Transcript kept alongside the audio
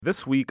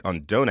This week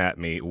on Don't At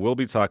Me, we'll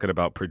be talking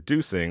about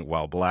producing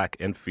while black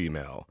and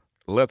female.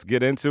 Let's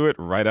get into it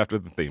right after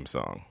the theme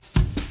song.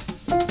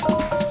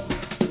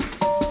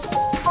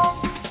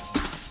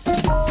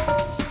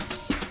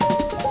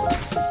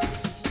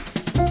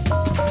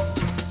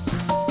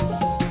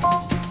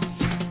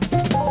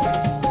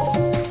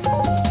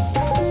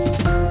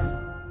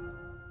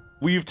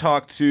 We've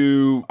talked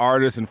to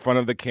artists in front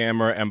of the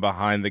camera and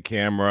behind the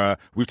camera.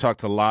 We've talked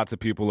to lots of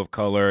people of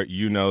color.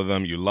 You know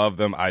them. You love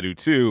them. I do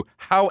too.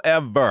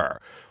 However,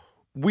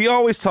 we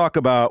always talk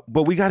about,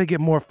 but we got to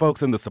get more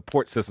folks in the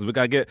support systems. We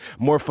got to get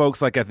more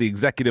folks like at the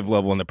executive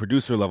level and the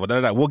producer level.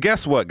 Well,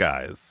 guess what,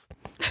 guys?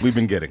 We've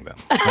been getting them.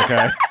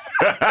 Okay.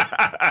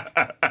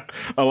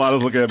 A lot of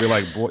us looking at me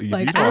like, boy, you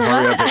don't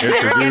hurry up and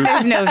introduce.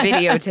 There's no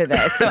video to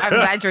this, so I'm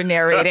glad you're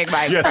narrating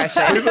my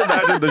expression. Please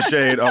imagine the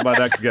shade on my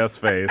next guest's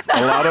face.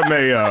 Alana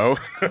Mayo,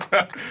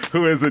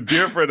 who is a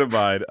dear friend of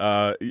mine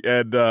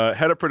and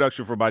head of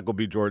production for Michael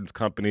B. Jordan's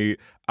company,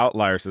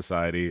 Outlier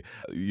Society.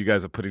 You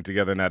guys are putting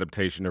together an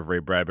adaptation of Ray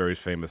Bradbury's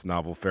famous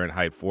novel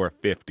Fahrenheit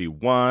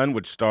 451,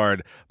 which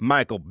starred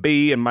Michael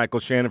B. and Michael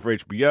Shannon for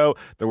HBO.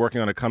 They're working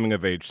on a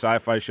coming-of-age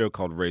sci-fi show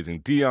called Raising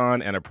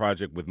Dion and a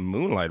project with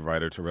Moonlight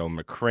writer Terrell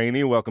McCraney.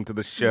 Welcome to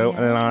the show,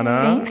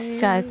 Alana. Thanks,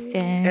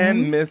 Justin.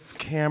 And Miss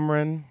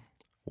Cameron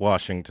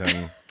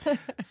Washington.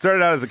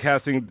 Started out as a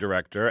casting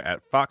director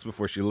at Fox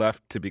before she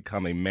left to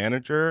become a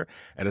manager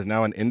and is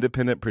now an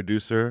independent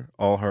producer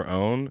all her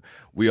own.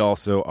 We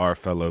also are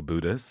fellow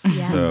Buddhists.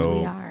 Yes,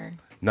 we are.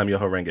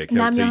 Nam-myoho Renge Kyo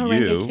Nam-myoho to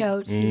you. Renge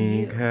Kyo to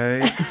you.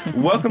 Okay.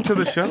 Welcome to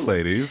the show,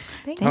 ladies.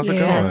 How's it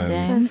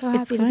going? So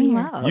happy to be here.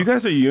 well. You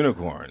guys are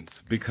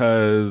unicorns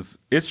because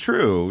it's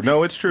true.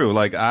 No, it's true.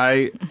 Like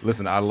I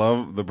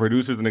love the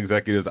producers and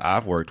executives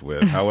I've worked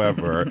with.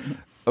 However,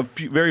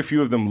 very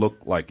few of them look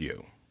like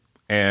you.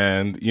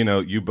 And, you know,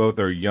 you both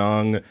are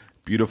young,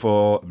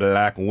 beautiful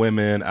black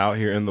women out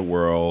here in the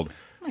world.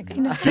 Oh my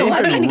God.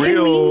 Doing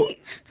real.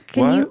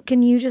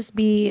 Can you just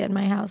be at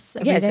my house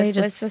every day?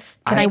 Just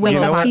can I whip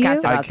up to you?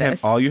 about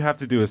this. All you have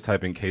to do is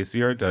type in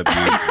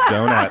KCRW's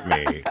Don't At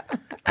Me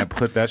and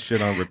put that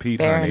shit on repeat,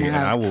 Fair honey, enough.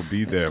 and I will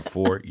be there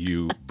for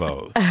you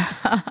both.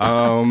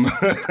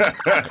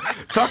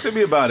 Talk to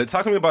me about it.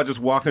 Talk to me about just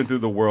walking through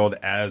the world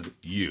as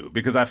you,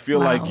 because I feel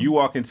like you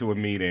walk into a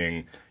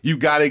meeting, you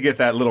got to get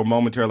that little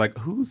momentary, like,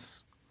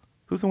 who's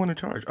the one in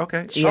charge?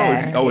 Okay. Yeah,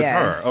 it's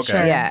her. Okay.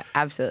 Sure. Yeah,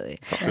 absolutely.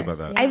 Talk to me about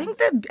that.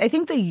 I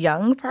think the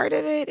young part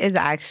of it is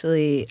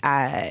actually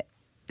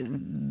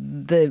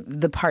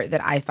the part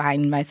that I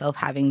find myself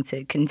having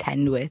to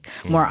contend with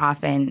more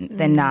often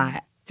than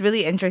not. It's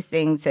really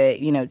interesting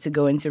to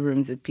go into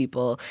rooms with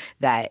people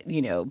that,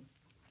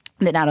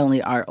 that not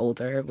only are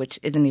older, which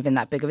isn't even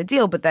that big of a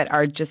deal, but that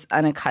are just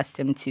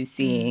unaccustomed to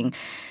seeing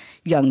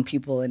young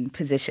people in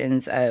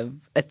positions of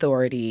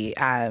authority.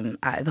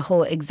 The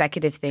whole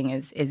executive thing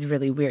is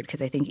really weird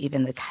because I think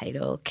even the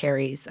title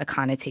carries a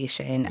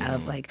connotation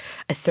of like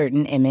a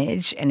certain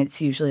image, and it's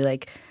usually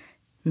like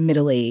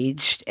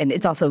middle-aged, and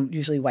it's also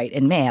usually white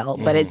and male,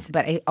 but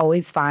I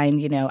always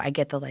find, I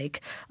get the like,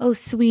 oh,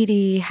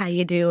 sweetie, how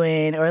you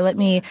doing? Or let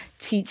me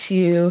teach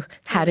you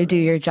how to do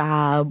your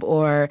job,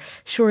 or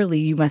surely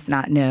you must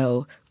not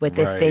know what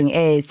this thing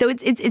is. So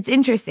it's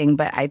interesting,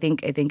 but I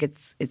think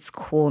it's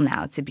cool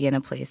now to be in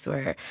a place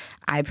where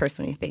I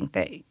personally think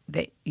that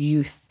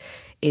youth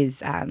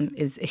is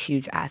a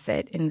huge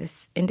asset in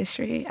this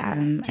industry.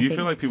 Do you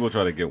feel like people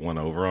try to get one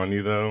over on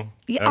you, though?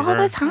 Yeah, all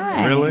the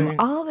time. Really?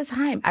 All the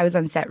time. I was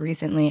on set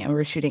recently, and we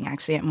were shooting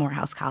actually at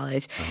Morehouse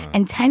College,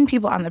 and 10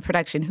 people on the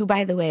production, who,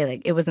 by the way,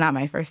 like, it was not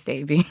my first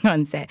day being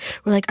on set,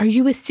 were like, are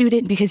you a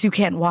student? Because you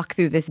can't walk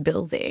through this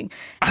building.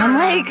 I'm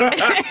like,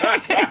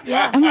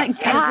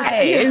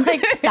 guys.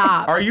 Like,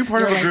 stop. Are you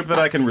part of a group that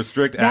I can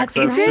restrict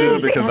access to?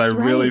 Because I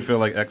really feel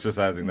like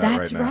exercising that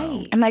That's right now.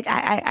 right. I'm like,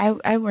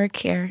 I work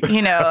here, as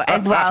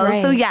well.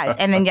 right. So yes,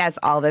 and then yes,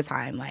 all the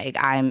time. Like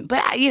I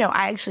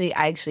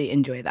actually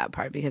enjoy that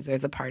part because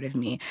there's a part of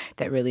me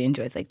that really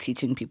enjoys like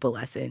teaching people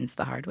lessons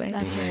the hard way.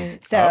 That's right.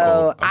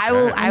 So okay.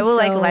 I will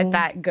like let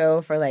that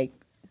go for like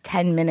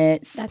 10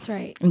 minutes. That's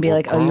right. And be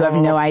like, oh, you have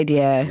no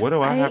idea. What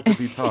do I have to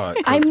be taught?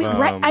 'Cause,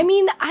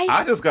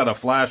 I just got a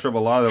flash from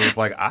a lot that was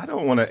like, I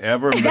don't want to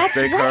ever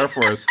mistake her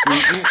for a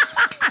student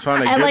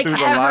trying to get like, through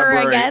the ever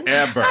library again?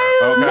 ever.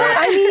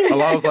 Okay? A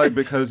lot was like,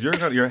 because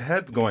your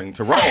head's going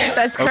to roll.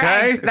 That's correct.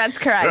 Okay? That's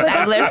correct.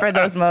 I live for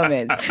those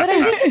moments. But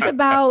I think it's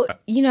about,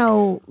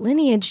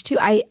 lineage too.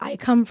 I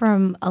come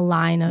from a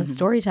line of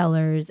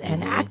storytellers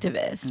and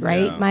activists,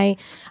 right? Yeah.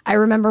 I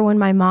remember when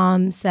my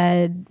mom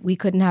said we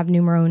couldn't have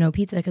numero uno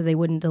pizza because they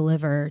wouldn't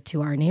deliver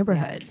to our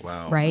neighborhood,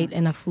 Wow. right?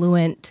 An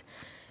affluent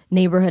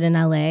neighborhood in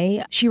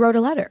LA. She wrote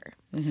a letter.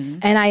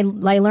 And I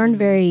learned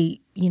very,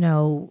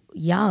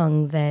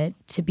 young that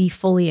to be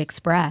fully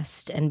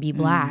expressed and be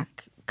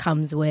Black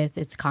comes with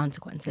its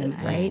consequences,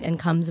 right? And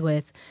comes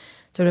with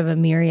sort of a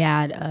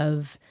myriad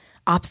of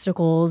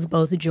obstacles,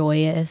 both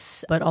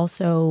joyous, but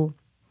also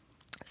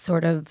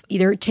sort of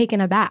either taken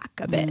aback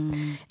a bit.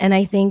 And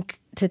I think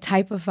to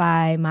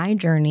typify my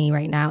journey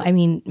right now, I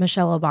mean,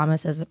 Michelle Obama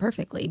says it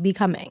perfectly,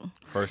 becoming.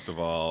 First of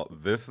all,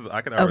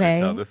 I can already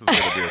tell this is going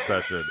to be a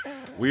session.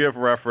 We have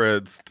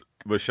referenced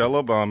Michelle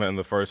Obama in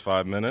the first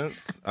 5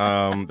 minutes.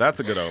 That's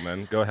a good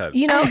omen. Go ahead.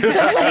 So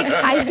like,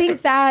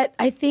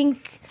 I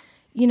think,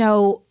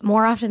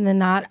 more often than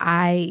not,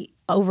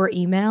 over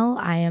email,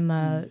 I am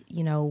a,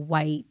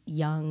 white,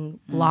 young,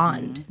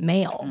 blonde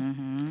male,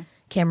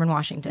 Cameron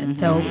Washington.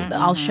 So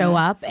I'll show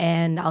up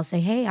and I'll say,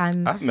 hey,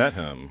 I've met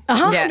him.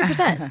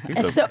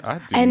 100%.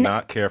 I do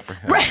not care for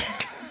him.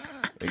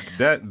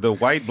 The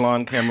white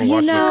blonde Cameron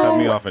Washington cut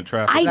me off in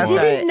traffic. I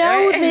didn't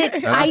know that.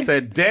 And I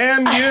said,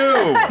 damn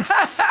you.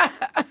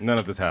 None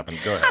of this happened.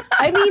 Go ahead.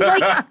 I mean,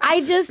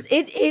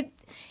 like,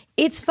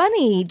 it's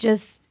funny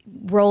just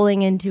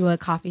rolling into a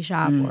coffee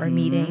shop or a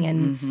meeting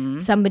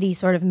and somebody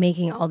sort of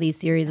making all these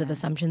series of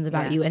assumptions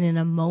about you, and in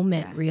a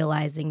moment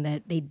realizing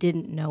that they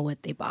didn't know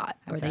what they bought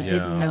or they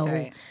didn't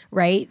know,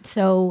 right?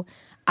 So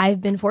I've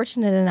been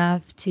fortunate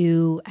enough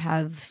to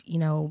have,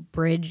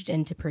 bridged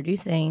into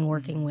producing,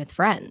 working with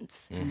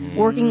friends,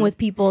 working with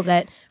people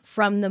that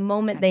from the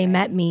moment they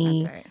met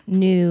me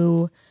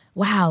knew,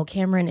 wow,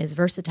 Cameron is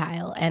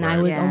versatile. And I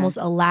was almost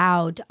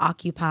allowed to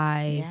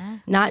occupy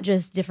not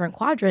just different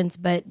quadrants,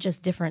 but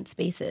just different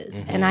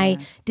spaces. And I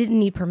didn't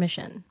need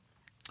permission.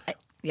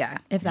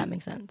 If that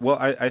makes sense. Well,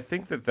 I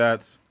think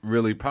that's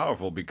really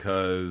powerful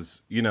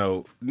because,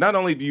 not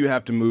only do you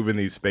have to move in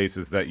these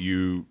spaces that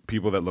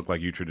people that look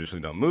like you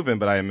traditionally don't move in,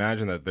 but I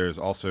imagine that there's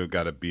also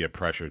got to be a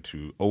pressure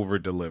to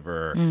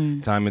over-deliver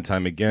time and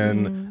time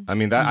again. I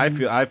mean, I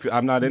feel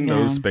I'm not in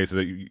those spaces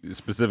that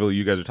specifically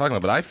you guys are talking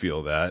about, but I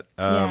feel that.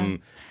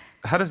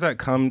 How does that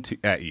come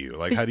at you?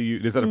 Like,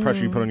 is that a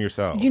pressure you put on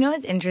yourself?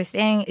 It's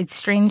interesting. It's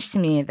strange to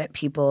me that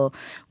people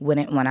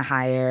wouldn't want to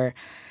hire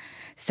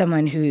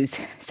someone who's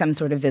some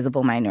sort of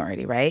visible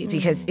minority, right?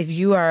 Because if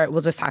you are,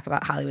 we'll just talk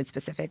about Hollywood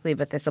specifically,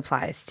 but this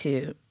applies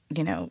to,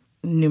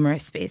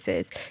 numerous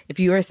spaces. If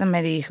you are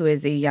somebody who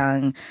is a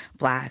young,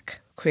 Black,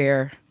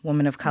 queer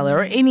woman of color,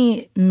 or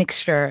any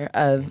mixture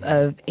of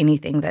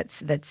anything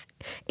that's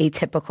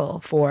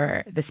atypical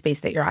for the space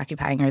that you're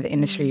occupying or the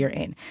industry you're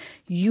in,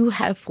 you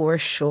have for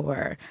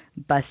sure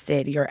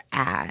busted your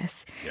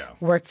ass,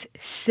 worked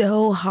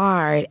so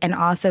hard, and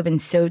also been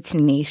so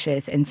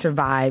tenacious and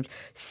survived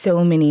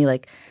so many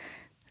like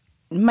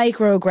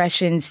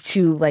microaggressions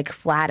to like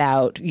flat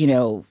out,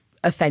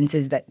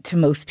 offenses that to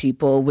most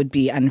people would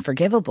be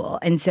unforgivable.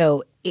 And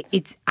so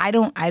it's not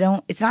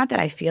that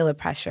I feel a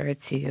pressure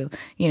to,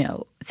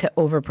 to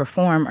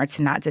overperform or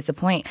to not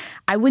disappoint.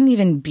 I wouldn't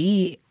even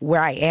be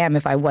where I am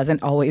if I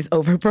wasn't always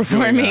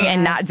overperforming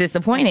and not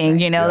disappointing,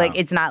 like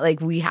it's not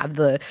like we have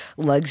the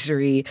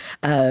luxury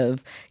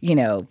of,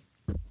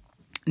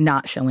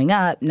 not showing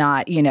up,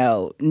 not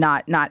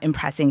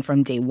impressing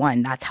from day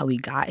one. That's how we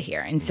got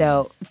here. And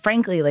so,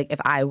 frankly, like if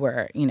I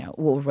were,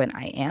 when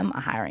I am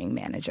a hiring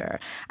manager,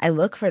 I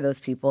look for those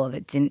people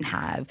that didn't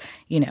have,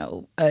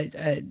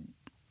 a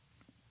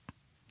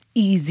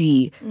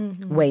easy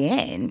way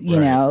in,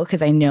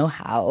 because I know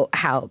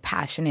how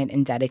passionate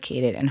and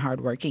dedicated and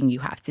hardworking you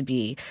have to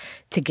be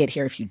to get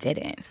here if you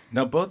didn't.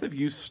 Now, both of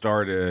you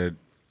started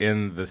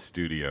in the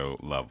studio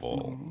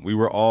level. We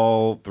were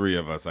all three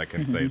of us, I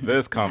can say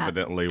this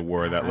confidently,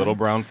 wore that little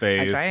brown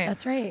face.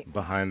 That's right.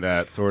 Behind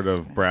that sort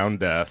of brown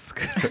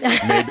desk.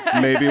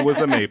 maybe it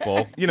was a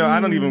maple. I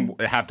don't even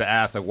have to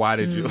ask, like, why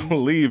did you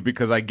leave?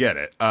 Because I get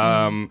it.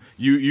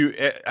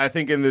 I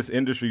think in this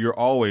industry, you're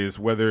always,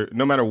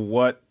 no matter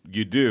what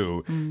you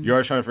do, you're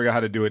always trying to figure out how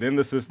to do it in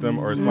the system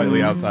or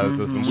slightly outside the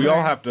system. We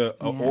all have to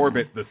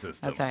orbit the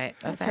system.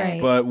 That's right.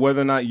 But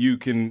whether or not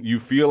you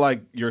feel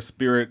like your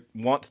spirit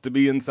wants to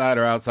be inside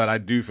or outside, I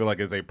do feel like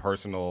is a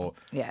personal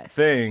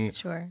thing.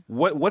 Sure.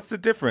 What's the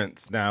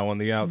difference now on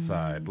the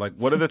outside? Like,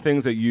 what are the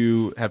things that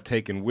you have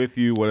taken with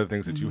you? What are the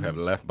things that you have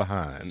left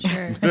behind?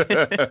 Sure.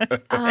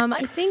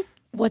 I think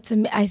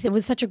it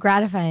was such a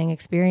gratifying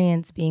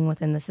experience being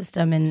within the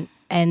system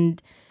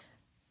and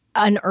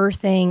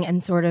unearthing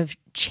and sort of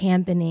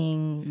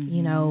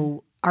championing,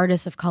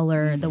 artists of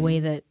color the way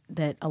that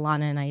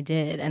Alana and I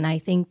did. And I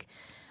think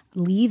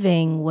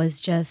leaving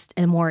was just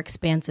a more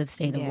expansive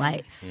state of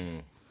life.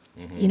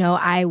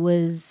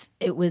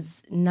 It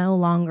was no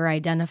longer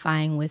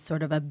identifying with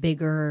sort of a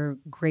bigger,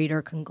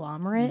 greater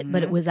conglomerate,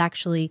 but it was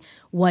actually,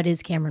 what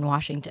is Cameron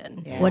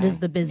Washington? What is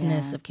the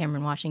business of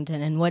Cameron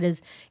Washington? And what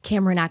is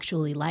Cameron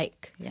actually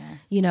like?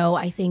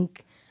 I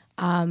think...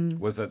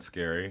 was that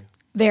scary?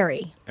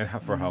 Very. And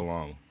for how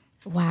long?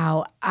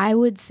 Wow. I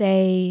would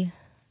say...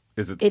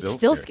 It's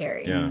still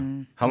scary? Yeah.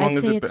 How long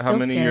has it been? How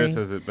many years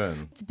has it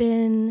been? It's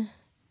been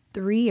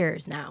 3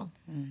 years now.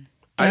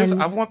 I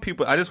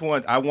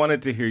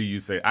wanted to hear you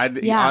say.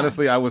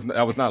 Honestly, I was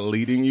not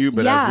leading you,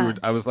 but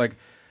I was like,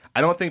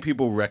 I don't think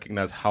people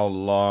recognize how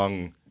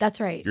long.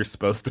 That's right. You're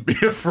supposed to be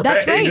afraid.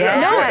 That's right.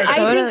 Yeah, no,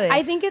 totally.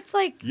 I think it's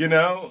like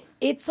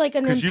it's like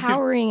an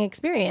empowering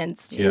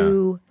experience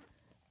to.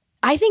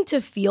 I think to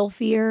feel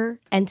fear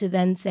and to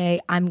then say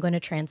I'm going to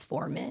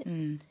transform it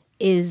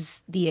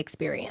is the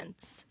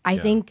experience. I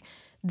think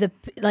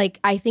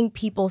I think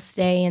people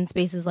stay in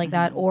spaces like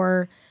that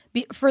or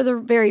for the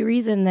very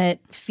reason that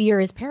fear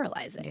is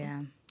paralyzing.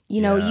 Yeah.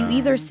 You know, you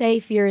either say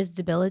fear is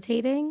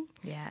debilitating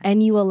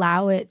and you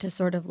allow it to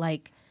sort of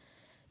like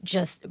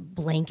just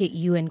blanket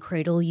you and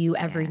cradle you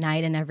every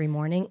night and every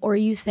morning, or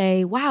you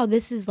say, wow,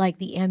 this is like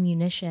the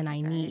ammunition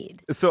I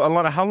need. So,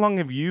 Alana, how long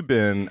have you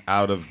been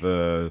out of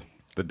the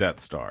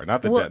Death Star?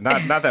 Not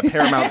that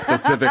Paramount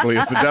specifically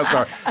is the Death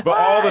Star, but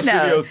all the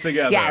studios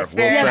together. Yes,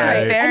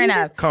 fair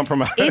enough.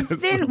 Compromise.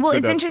 It's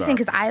interesting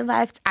because I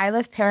left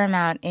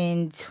Paramount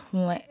in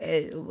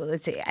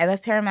I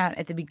left Paramount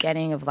at the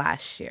beginning of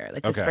last year,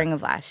 like the spring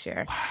of last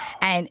year. Wow.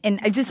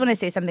 And I just want to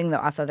say something though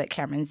also that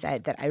Cameron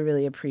said that I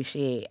really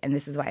appreciate, and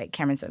this is why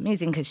Cameron's so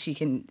amazing because she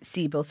can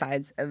see both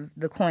sides of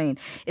the coin,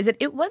 is that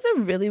it was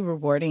a really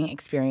rewarding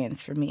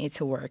experience for me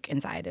to work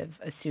inside of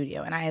a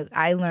studio. And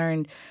I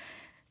learned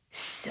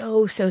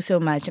so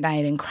much, and I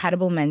had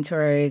incredible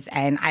mentors,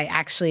 and I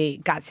actually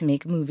got to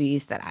make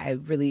movies that I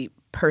really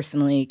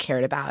personally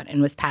cared about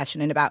and was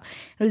passionate about.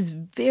 It was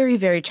very,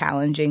 very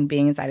challenging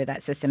being inside of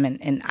that system,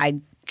 and I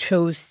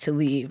chose to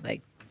leave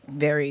like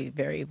very,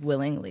 very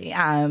willingly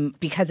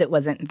because it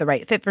wasn't the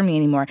right fit for me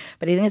anymore.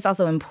 But I think it's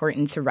also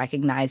important to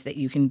recognize that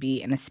you can be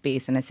in a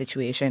space, in a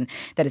situation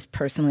that is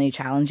personally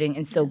challenging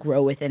and still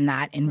grow within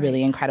that in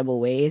really incredible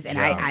ways. And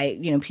I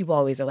people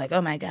always are like,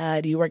 oh my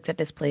God, you worked at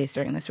this place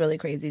during this really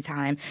crazy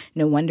time.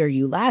 No wonder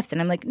you left.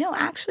 And I'm like, no,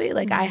 actually,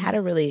 like I had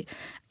a really,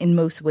 in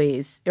most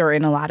ways, or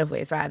in a lot of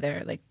ways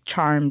rather, like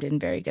charmed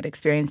and very good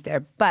experience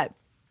there. But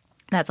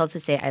that's all to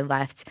say I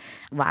left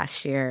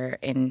last year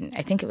in,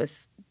 I think it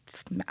was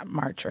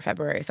March or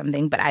February or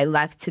something, but I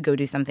left to go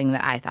do something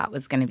that I thought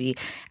was going to be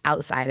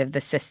outside of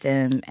the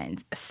system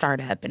and a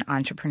startup and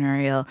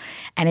entrepreneurial.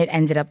 And it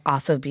ended up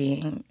also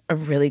being a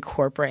really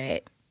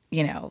corporate,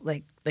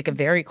 like a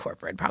very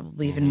corporate,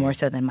 probably even more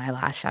so than my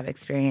last job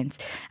experience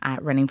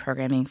running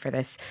programming for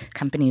this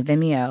company,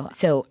 Vimeo.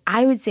 So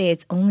I would say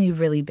it's only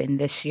really been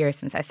this year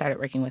since I started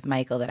working with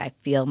Michael that I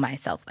feel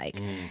myself like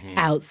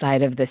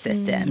outside of the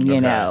system,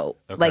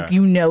 like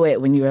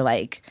it when you're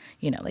like,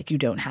 like you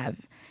don't have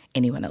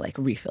anyone to like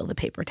refill the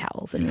paper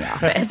towels in the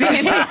office.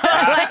 And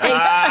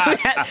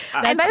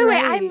by the way,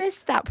 I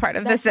missed that part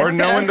of the system. Or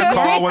no one to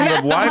call when the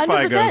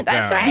Wi-Fi goes down.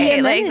 That's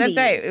right. That's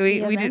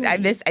right. We do. I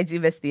do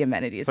miss the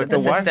amenities. It's like the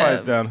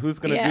Wi-Fi's down. Who's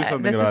going to do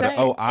something about it?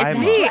 Oh,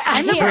 I'm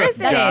the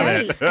person. Got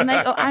it. I'm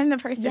like, I'm the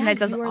person that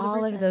does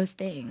all of those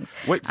things.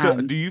 Wait.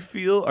 So, do you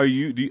feel? Do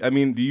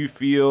you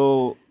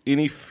feel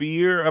any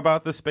fear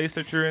about the space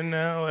that you're in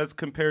now as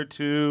compared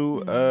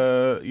to,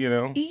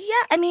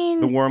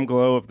 the warm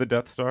glow of the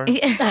Death Star?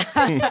 Yes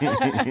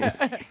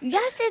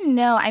and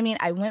no. I mean,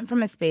 I went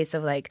from a space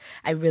of like,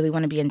 I really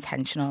want to be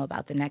intentional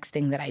about the next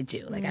thing that I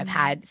do. Like I've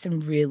had some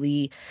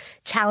really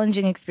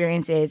challenging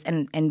experiences.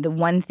 And the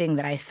one thing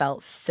that I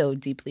felt so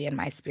deeply in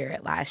my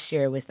spirit last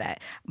year was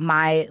that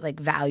my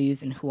like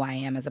values and who I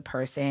am as a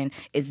person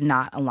is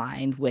not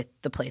aligned with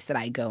the place that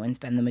I go and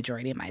spend the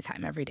majority of my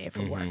time every day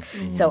for work.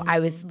 So I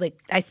was like,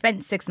 I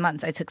spent 6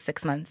 months. I took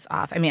 6 months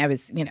off. I mean, I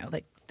was,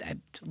 I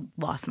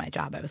lost my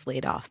job. I was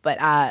laid off. But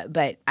I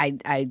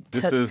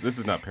took. This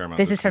is not Paramount.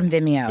 This is from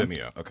Vimeo.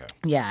 Vimeo, okay.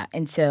 Yeah,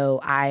 and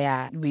so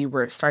we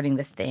were starting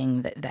this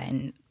thing that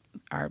then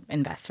our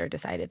investor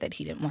decided that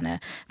he didn't want to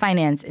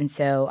finance, and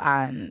so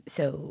I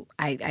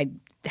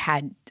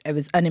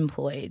was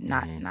unemployed,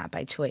 not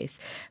by choice,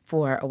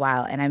 for a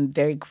while, and I'm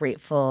very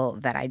grateful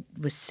that I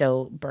was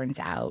so burnt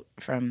out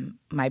from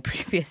my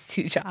previous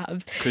 2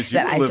 jobs. Because you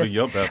were living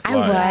your best life. I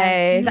was.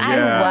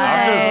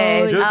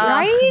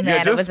 Right?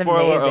 Yeah, just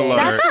spoiler alert.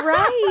 That's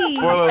right.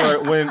 Spoiler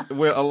alert.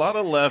 When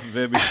Alana left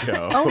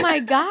Vimeo, oh my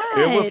God,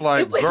 it was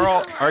like,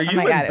 girl, are you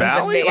in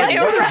Bali?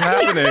 Like, what is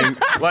happening?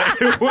 Like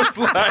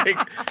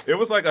it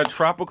was like a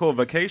tropical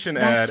vacation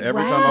ad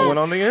every time I went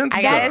on the Insta.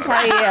 I gotta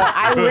tell you,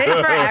 I wish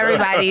for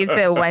everybody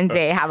to one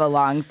day have a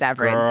long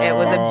severance. Girl, it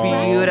was a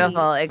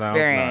beautiful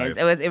experience.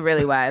 Nice. It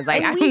really was.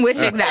 Like I'm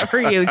wishing that for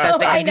you,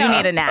 Justin. I do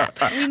need a nap.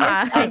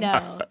 I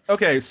know.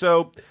 Okay,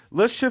 so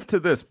let's shift to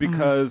this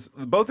because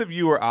both of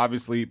you are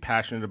obviously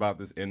passionate about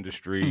this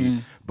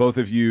industry. Both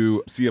of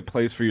you see a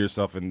place for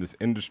yourself in this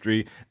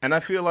industry. And I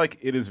feel like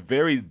it is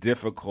very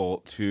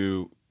difficult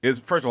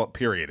first of all,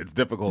 period. It's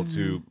difficult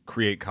to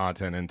create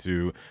content and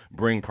to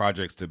bring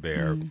projects to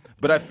bear.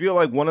 But I feel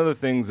like one of the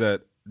things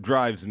that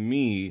drives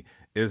me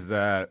is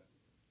that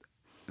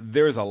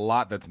there's a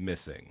lot that's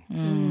missing.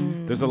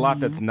 There's a lot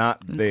that's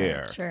not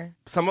there. Sure.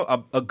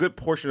 A good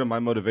portion of my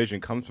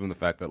motivation comes from the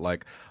fact that,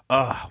 like,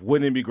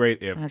 wouldn't it be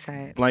great if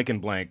blank and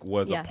blank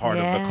was a part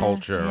of the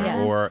culture,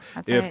 or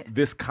if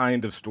this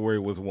kind of story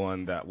was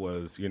one that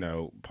was,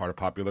 part of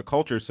popular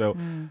culture. So,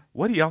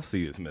 what do y'all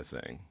see is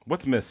missing?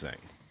 What's missing?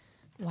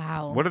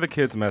 Wow. What are the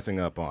kids messing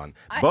up on?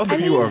 Both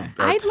of you are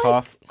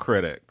tough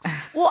critics.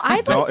 Well,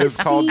 it's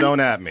called Don't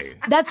At Me.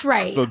 That's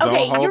right. So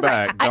don't hold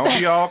back. Don't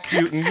be all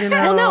cute and,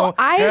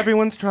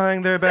 everyone's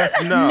trying their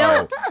best.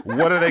 No.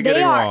 What are they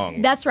getting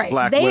wrong? That's right.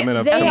 Black women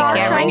of they tomorrow.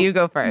 are trying. You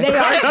go first.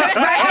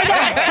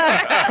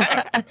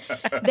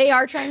 They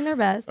are trying their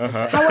best.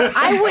 However,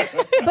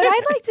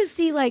 I'd like to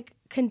see, like,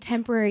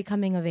 contemporary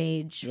coming of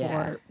age Yeah.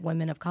 for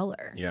women of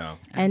color. Yeah.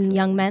 And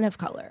young men of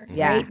color.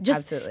 Yeah, Right?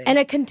 absolutely. And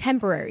a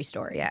contemporary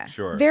story. Yeah.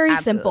 Sure. Very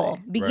Absolutely. simple.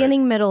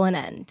 Beginning, middle, and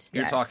end.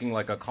 You're Yes. talking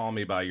like a Call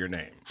Me By Your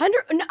Name.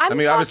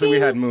 Obviously we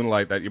had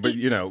Moonlight that, but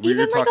we even were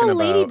like talking a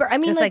Lady about. Bird. I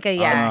mean, Just like a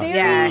very,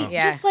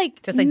 yeah. just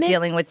like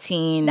dealing with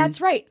teen.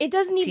 That's right. It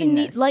doesn't even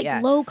need teenness,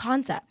 yeah. low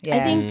concept. I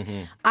Yeah. think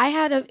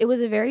it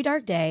was a very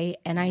dark day,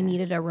 and I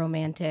needed a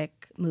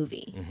romantic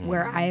movie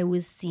where I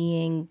was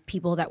seeing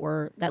people that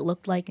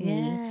looked like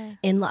me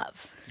in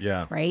love.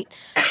 Yeah. Right.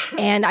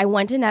 And I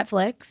went to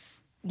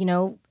Netflix,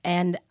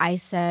 and I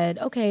said,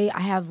 okay,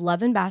 I have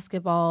Love and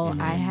Basketball.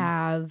 I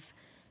have,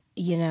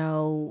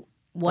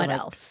 what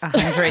else?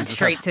 100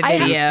 straight to I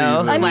have-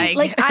 video. I mean,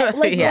 like,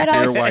 what Dear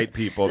else? white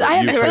people. That I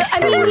have, you could I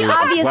mean, peruse as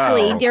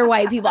obviously, well. dear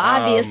white people,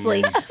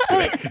 obviously.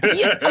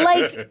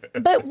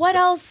 But what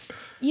else?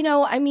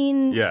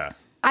 Yeah.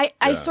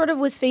 I sort of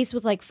was faced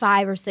with like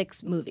 5 or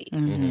 6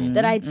 movies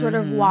that I'd sort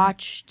of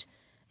watched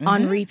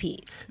on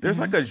repeat. There's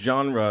like a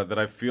genre that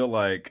I feel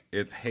like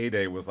its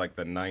heyday was like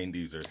the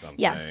 90s or something.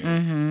 Yes.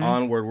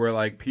 Onward, where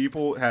like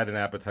people had an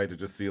appetite to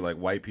just see like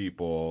white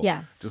people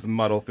Yes. just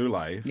muddle through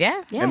life.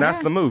 Yeah. And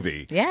that's the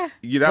movie. Yeah. That's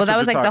Well, that what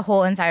was you're like the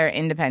whole entire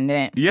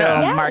independent Yeah.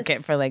 film Yes.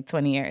 market for like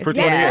 20 years. For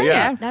 20 years,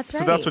 yeah. That's So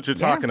right. that's what you're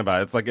talking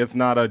about. It's like, it's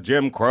not a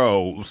Jim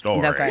Crow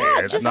story. That's right. Yeah,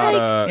 It's just not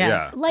like-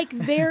 yeah. Like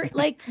very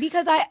like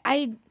because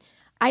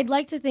I'd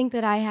like to think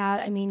that I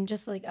had. I mean,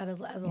 just like as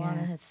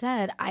Alana has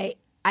said,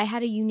 I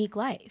had a unique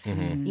life.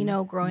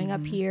 Growing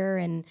up here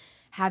and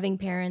having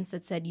parents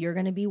that said you're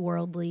going to be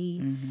worldly,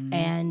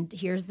 and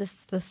here's this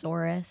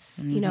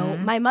thesaurus.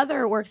 My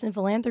mother works in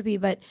philanthropy,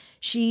 but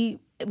she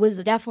was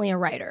definitely a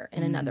writer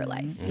in another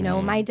life.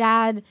 My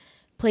dad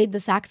played the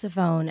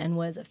saxophone and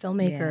was a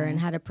filmmaker and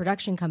had a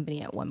production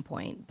company at one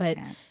point, but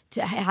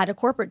had a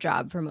corporate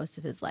job for most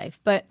of his life.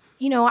 But,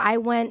 I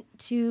went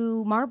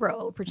to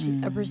Marlboro, a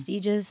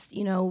prestigious,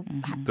 The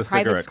private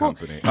cigarette school.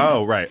 company.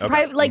 Oh, right.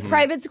 Okay.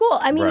 Private school.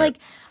 I mean, Right.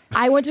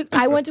 I went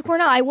to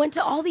Cornell. I went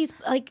to all these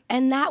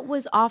and that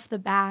was off the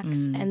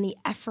backs and the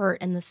effort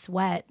and the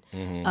sweat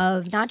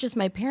of not just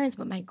my parents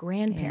but my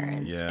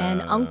grandparents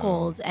and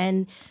uncles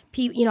and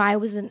people. I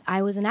was an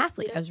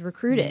athlete. I was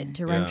recruited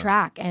to run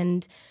track,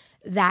 and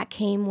that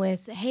came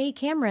with, hey,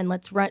 Cameron,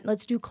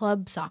 let's do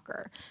club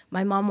soccer.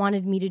 My mom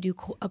wanted me to do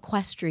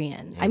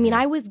equestrian. I mean,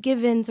 I was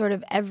given sort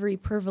of every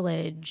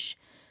privilege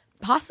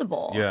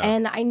possible,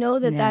 and I know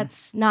that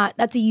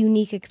that's a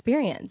unique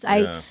experience.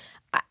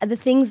 The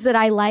things that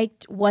I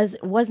liked was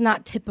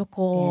not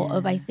typical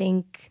of, I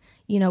think,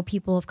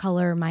 people of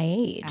color my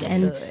age.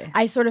 Absolutely. And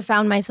I sort of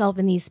found myself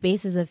in these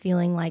spaces of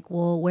feeling like,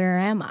 well, where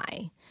am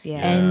I? Yeah.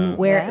 And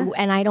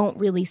and I don't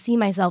really see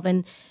myself,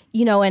 and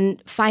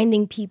and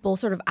finding people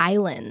sort of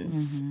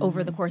islands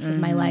over the course of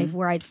my life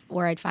where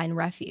I'd find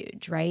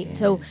refuge, right?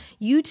 So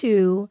you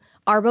two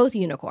are both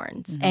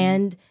unicorns,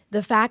 and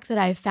the fact that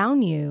I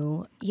found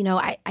you,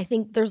 I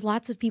think there's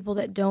lots of people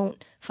that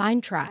don't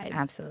find tribe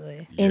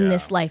Absolutely. in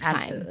this lifetime.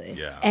 Absolutely.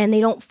 Yeah. And they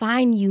don't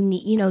find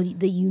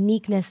the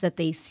uniqueness that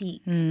they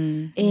seek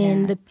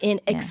in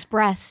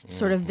expressed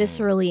sort of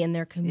viscerally in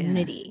their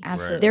community.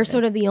 Absolutely. They're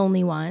sort of the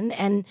only one.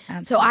 And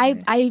so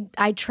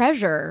I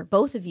treasure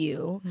both of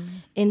you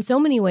in so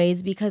many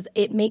ways because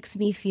it makes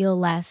me feel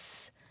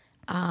less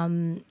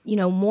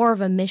more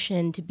of a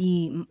mission to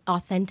be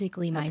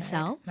authentically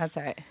myself. That's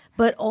right.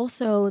 But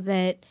also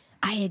that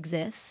I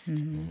exist.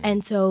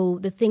 And so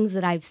the things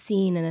that I've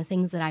seen and the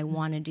things that I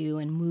want to do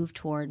and move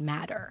toward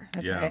matter.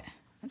 That's Yeah. right.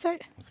 That's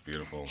right. It's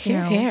beautiful.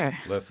 Here, know. here.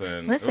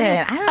 Listen. Listen, Ooh,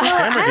 I don't know. Cameron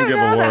I can don't give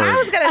know a what word.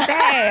 I was gonna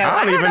say.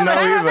 I don't even know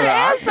either.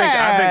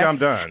 I think I'm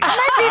done.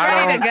 Be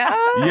ready to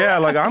go. Yeah,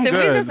 like I'm Should we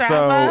good. just wrap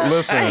So up?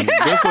 listen,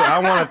 I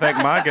want to thank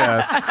my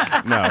guests.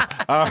 No,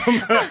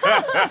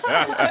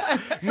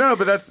 no,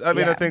 but that's. I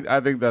mean, Yeah. I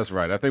think that's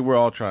right. I think we're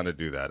all trying to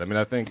do that. I mean,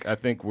 I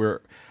think we're.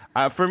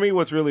 For me,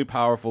 what's really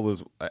powerful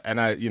is, and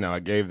I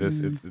gave this.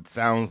 It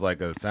sounds like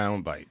a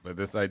sound bite, but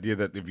this idea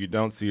that if you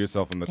don't see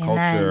yourself in the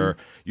culture,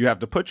 you have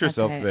to put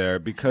yourself right. there.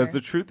 Because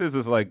the truth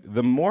is like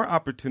the more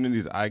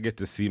opportunities I get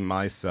to see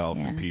myself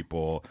in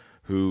people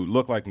who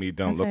look like me,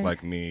 don't look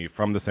like me,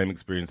 from the same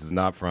experiences,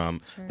 not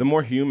from, the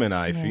more human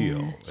I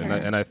feel.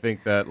 And I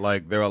think that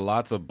like there are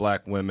lots of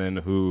black women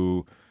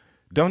who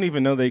don't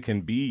even know they can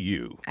be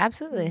you.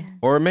 Absolutely.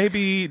 Or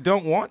maybe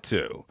don't want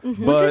to, but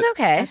Which is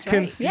okay. That's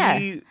can right. see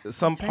Yeah.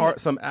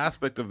 some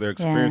aspect of their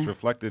experience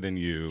reflected in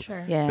you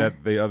Yeah.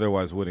 that they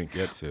otherwise wouldn't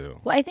get to.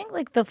 Well, I think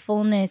like the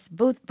fullness,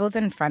 both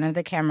in front of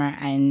the camera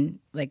and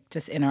like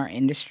just in our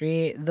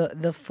industry,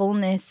 the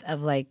fullness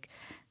of like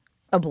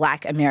a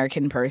Black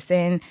American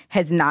person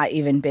has not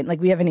even been like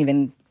we haven't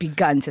even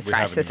begun to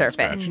scratch the haven't even surface,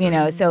 scratched you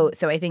know? So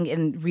I think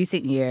in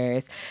recent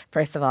years,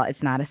 first of all,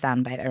 it's not a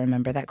soundbite. I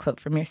remember that quote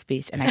from your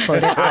speech, and I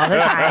quote it all the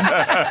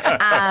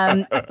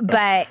time.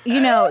 But, you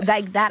know,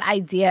 like that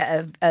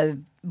idea of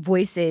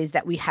voices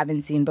that we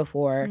haven't seen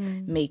before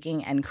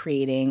making and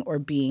creating or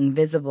being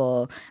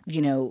visible,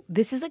 you know,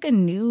 this is like a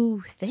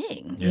new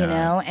thing, you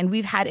know? And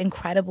we've had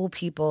incredible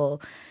people,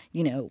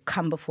 you know,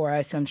 come before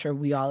us who I'm sure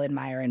we all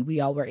admire and we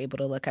all were able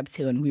to look up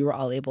to and we were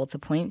all able to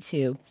point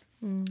to.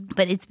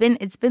 But it's been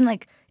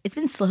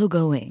slow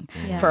going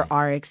for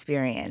our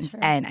experience,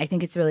 and I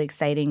think it's really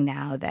exciting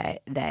now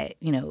that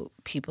you know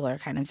people are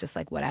kind of just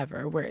like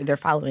whatever they're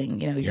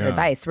following your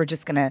advice. We're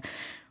just going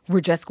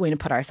to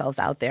put ourselves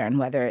out there, and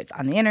whether it's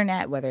on the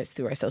internet, whether it's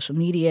through our social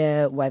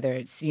media, whether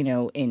it's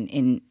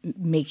in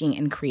making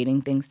and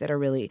creating things that are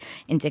really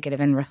indicative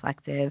and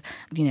reflective,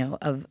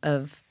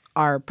 of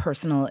our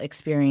personal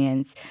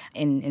experience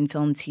in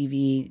film,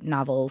 TV,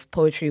 novels,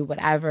 poetry,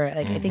 whatever.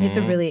 Like I think it's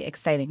a really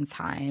exciting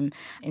time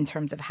in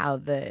terms of how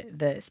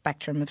the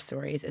spectrum of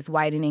stories is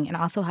widening, and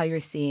also how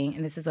you're seeing,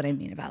 and this is what I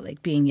mean about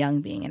like being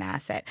young, being an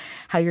asset,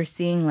 how you're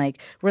seeing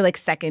like we're like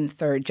second,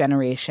 third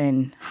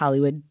generation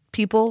Hollywood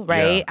people,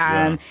 right?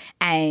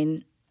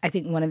 And I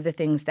think one of the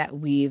things that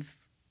we've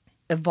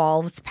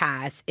evolved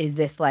past is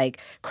this like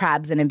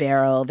crabs in a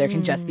barrel. There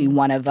can just be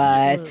one of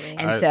us. Absolutely.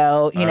 And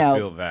so, I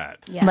feel that.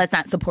 Yes. Let's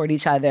not support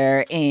each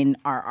other in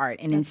our art.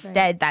 And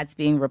instead, that's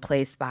being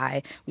replaced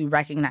by we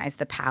recognize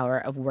the power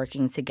of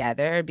working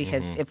together,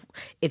 because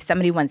if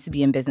somebody wants to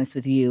be in business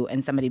with you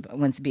and somebody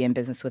wants to be in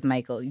business with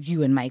Michael,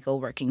 you and Michael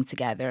working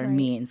together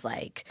means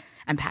like,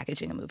 I'm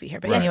packaging a movie here,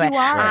 but anyway. You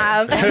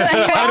are.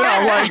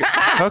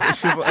 I know, like,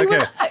 she's like,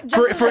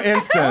 okay. For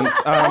instance,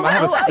 I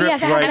have a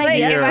script right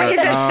here. If I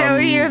could just show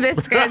you the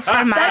scripts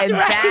from my That's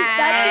right.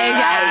 bag.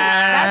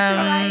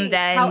 That's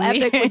right. How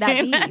epic would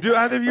that be? Do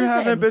either of you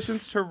have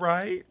ambitions to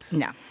write?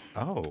 No.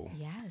 Oh.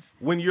 Yes.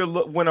 When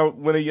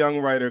when a young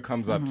writer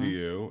comes up to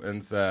you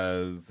and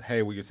says,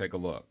 "Hey, will you take a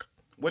look?"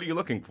 What are you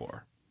looking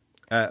for?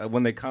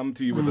 When they come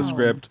to you with a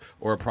script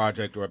or a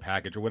project or a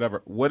package or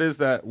whatever, what is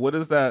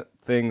that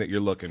thing that you're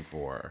looking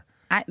for?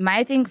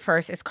 My thing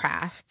first is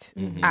craft,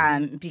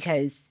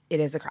 because it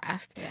is a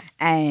craft. Yes.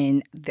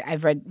 And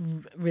I've read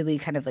really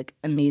kind of like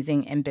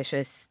amazing,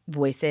 ambitious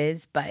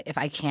voices, but if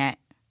I can't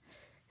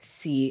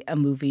see a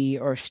movie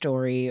or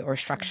story or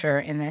structure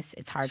in this,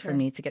 it's hard for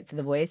me to get to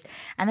the voice.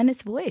 And then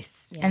it's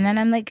voice. Yes. And then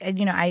I'm like,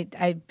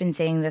 I've been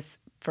saying this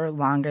for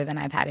longer than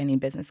I've had any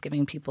business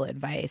giving people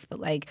advice, but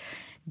like,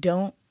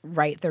 don't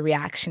write the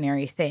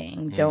reactionary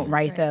thing. Don't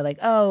write the like,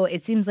 oh,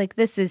 it seems like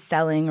this is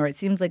selling, or it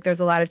seems like there's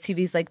a lot of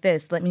TVs like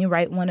this. Let me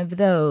write one of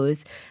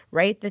those.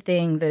 Write the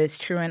thing that is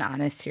true and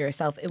honest to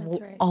yourself. It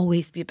will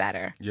always be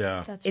better.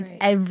 Yeah. That's right.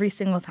 Every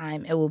single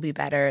time it will be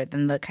better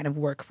than the kind of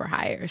work for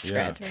hire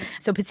script. Yeah.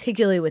 So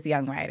particularly with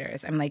young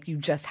writers, I'm like, you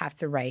just have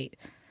to write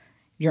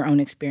your own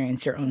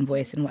experience, your own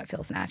voice, and what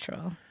feels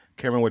natural.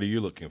 Cameron, what are you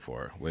looking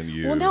for when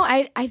you... Well, no,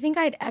 I think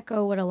I'd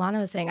echo what Alana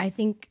was saying. I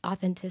think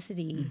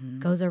authenticity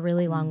goes a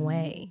really long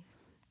way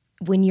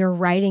when you're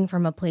writing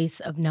from a place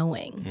of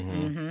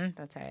knowing.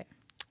 That's right.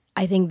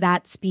 I think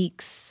that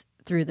speaks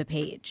through the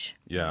page.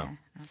 Yeah.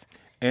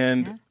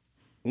 And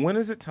when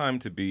is it time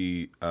to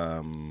be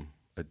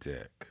a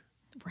dick?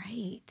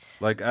 Right.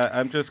 Like,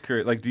 I'm just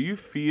curious. Like, do you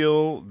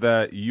feel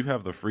that you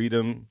have the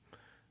freedom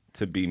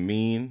to be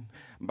mean?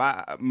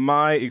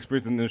 My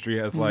experience in the industry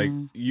has, like,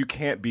 you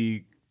can't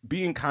be...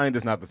 Being kind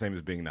is not the same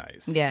as being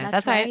nice. Yeah,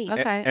 that's right.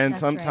 That's right. And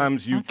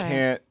sometimes you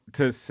can't,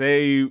 to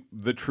say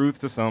the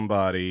truth to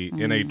somebody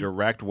in a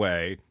direct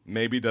way,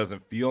 maybe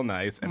doesn't feel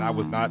nice. And I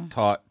was not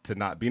taught to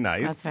not be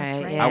nice. That's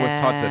right. I was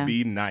taught to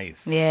be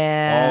nice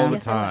all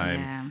the time.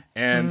 Yeah.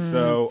 And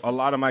so a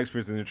lot of my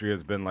experience in the industry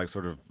has been like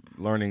sort of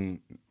learning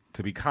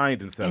to be kind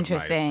instead of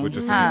nice, which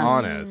is to be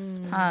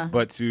honest,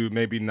 but to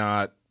maybe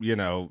not,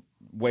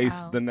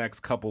 waste the next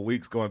couple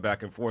weeks going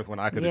back and forth when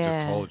I could have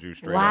just told you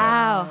straight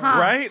up.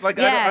 Right? Like,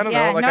 I don't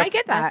know. Like, I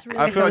get that.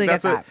 I feel like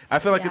I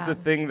feel like it's a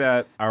thing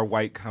that our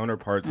white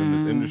counterparts in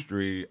this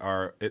industry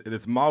are,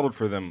 it's modeled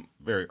for them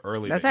very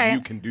early. That's that right.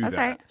 You can do That's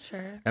that. Right.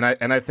 Sure.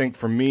 And I think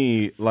for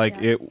me,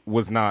 like, it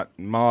was not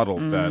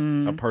modeled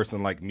that a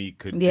person like me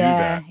could do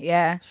that.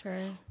 Yeah. Sure.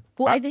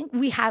 Well, I think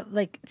we have,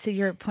 like, to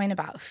your point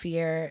about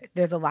fear,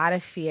 there's a lot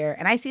of fear.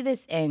 And I see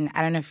this in,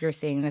 I don't know if you're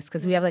seeing this,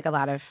 because we have, like, a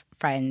lot of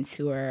friends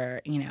who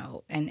are,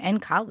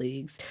 and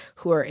colleagues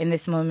who are in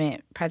this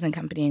moment, present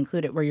company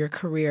included, where your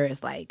career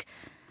is, like,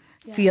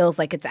 feels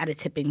like it's at a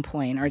tipping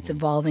point, or it's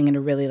evolving in a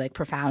really, like,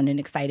 profound and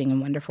exciting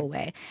and wonderful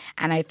way.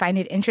 And I find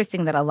it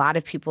interesting that a lot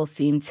of people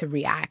seem to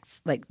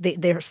react, like,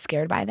 they're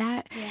scared by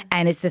that. Yeah.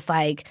 And it's this,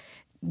 like...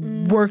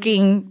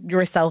 working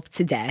yourself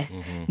to death,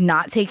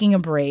 not taking a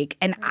break,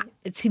 and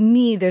to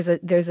me, there's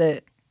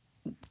a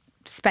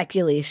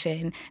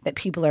speculation that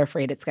people are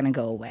afraid it's going to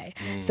go away.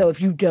 So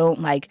if you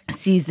don't like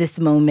seize this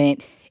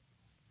moment,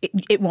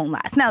 it won't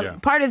last. Now,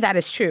 part of that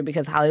is true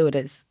because Hollywood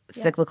is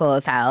cyclical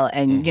as hell,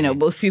 and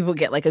most people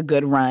get like a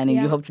good run, and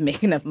you hope to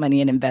make enough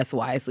money and invest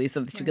wisely so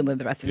that you can live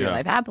the rest of your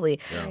life happily.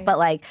 But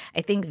like,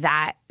 I think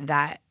that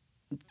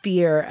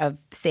fear of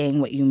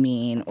saying what you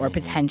mean or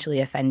potentially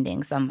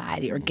offending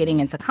somebody or getting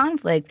into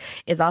conflict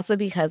is also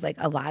because like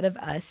a lot of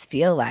us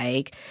feel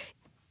like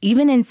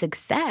even in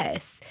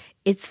success,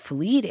 it's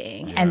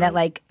fleeting. And that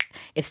like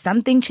if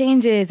something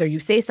changes or you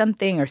say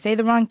something or say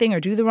the wrong thing or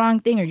do the wrong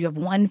thing or you have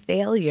one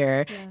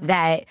failure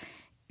that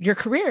your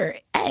career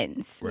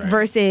ends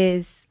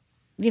versus,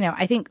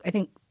 I think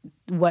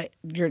what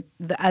the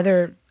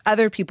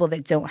other people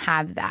that don't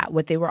have that,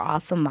 what they were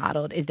also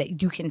modeled is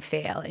that you can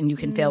fail and you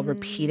can fail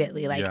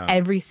repeatedly. Like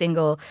every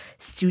single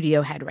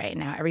studio head right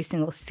now, every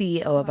single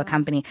CEO of a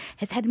company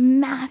has had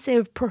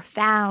massive,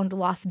 profound,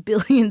 lost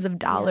billions of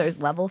dollars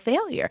level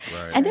failure.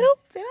 And they don't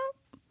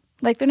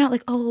like, they're not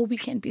like, oh, we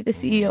can't be the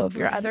CEO of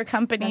your other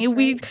company.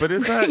 But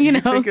is that,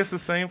 you think it's the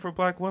same for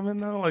Black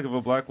women, though? Like, if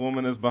a Black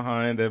woman is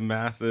behind a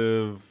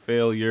massive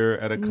failure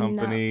at a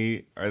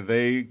company, are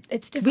they...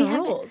 It's different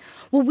rules.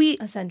 Well,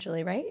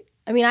 essentially, right?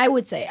 I mean, I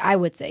would say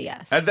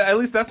yes. At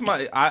least that's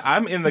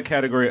I'm in the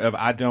category of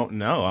I don't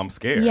know. I'm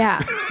scared.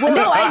 Yeah. Well,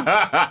 no,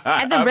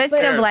 at the risk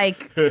of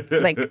like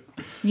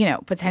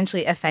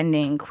potentially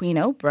offending Queen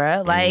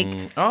Oprah, like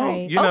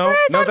Oprah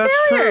has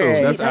that's failures.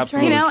 true. That's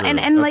absolutely true.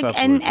 And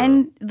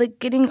like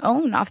getting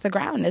owned off the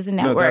ground as a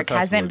network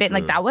hasn't been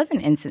like that was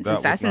an instant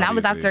success, and that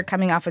was after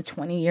coming off of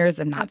 20 years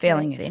of not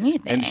failing at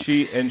anything. And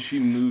she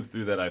moved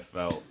through that. I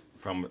felt.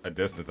 From a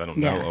distance, I don't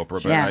know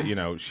Oprah,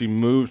 but she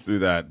moved through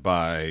that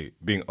by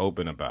being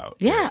open about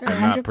it and 100%.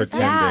 not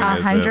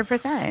pretending as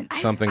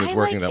if something is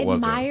working that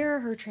wasn't. I admire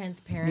her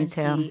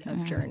transparency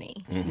of journey.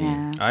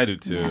 I do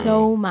too.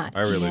 So much.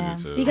 I really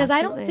do too. Because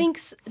I don't think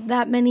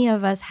that many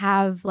of us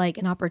have like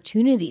an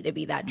opportunity to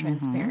be that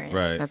transparent.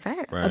 Right. That's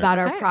right. About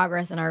our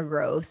progress and our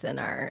growth and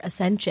our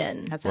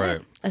ascension. That's right.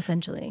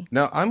 Essentially.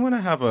 Now, I'm going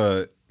to have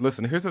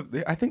listen,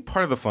 I think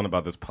part of the fun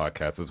about this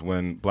podcast is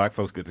when Black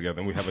folks get together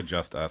and we have a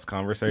Just Us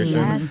conversation.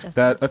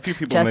 A few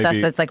people Just maybe...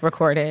 Us that's like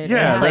recorded.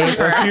 Yeah, a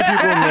few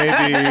people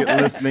may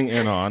be listening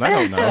in on. I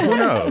don't know. Who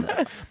knows?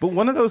 But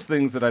one of those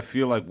things that I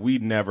feel like we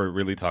never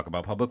really talk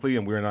about publicly,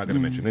 and we're not going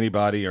to mention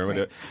anybody or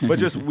whatever, but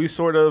just we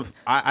sort of,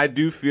 I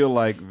do feel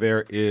like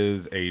there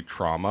is a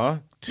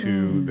trauma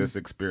to this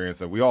experience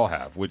that we all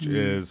have, which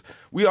is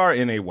we are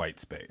in a white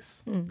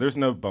space. There's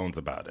no bones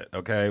about it,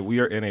 okay? We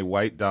are in a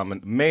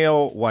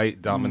male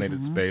white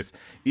dominated space,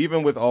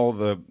 even with all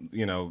the,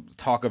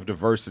 talk of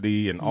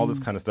diversity and all this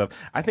kind of stuff.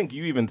 I think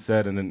you even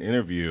said in an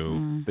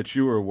interview that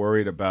you were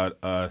worried about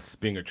us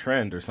being a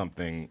trend or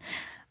something.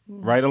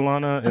 Right,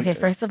 Alana? Okay,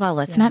 first of all,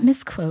 let's not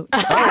misquote.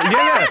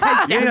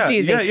 I'm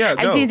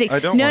teasing. I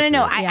don't want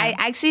No. to. I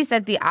actually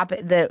said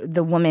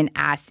the woman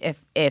asked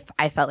if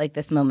I felt like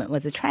this moment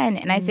was a trend.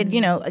 And I said,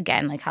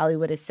 again, like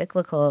Hollywood is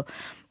cyclical.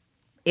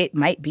 It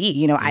might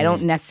be, I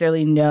don't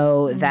necessarily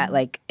know that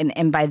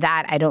and by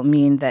that, I don't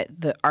mean that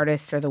the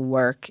artist or the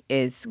work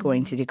is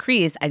going to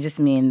decrease. I just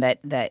mean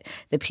that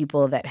the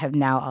people that have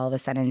now all of a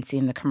sudden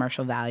seen the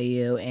commercial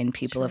value in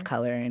people of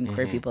color and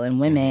queer people and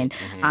women.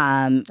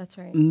 That's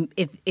right.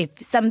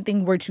 If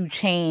something were to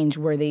change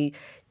where they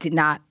did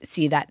not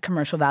see that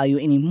commercial value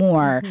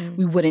anymore,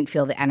 we wouldn't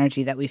feel the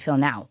energy that we feel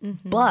now.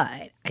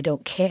 But I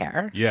don't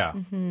care. Yeah.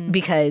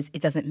 Because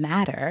it doesn't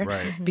matter.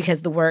 Right.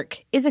 Because the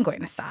work isn't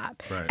going to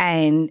stop. Right.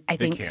 And I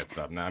think it can't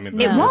stop now. I mean,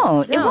 it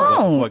won't. It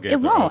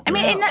won't. I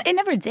mean, it it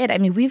never did. I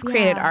mean, we've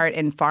created art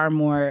in far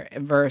more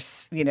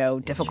adverse,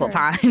 difficult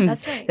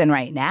times than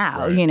right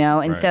now.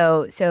 And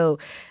so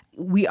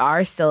we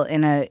are still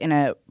in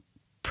a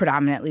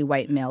predominantly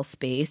white male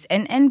space,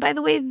 and by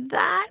the way,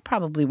 that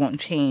probably won't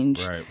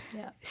change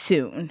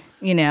soon,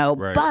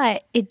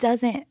 but it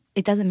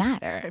doesn't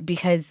matter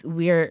because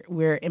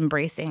we're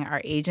embracing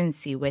our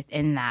agency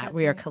within that.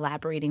 We are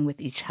collaborating with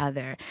each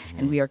other,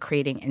 and we are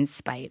creating in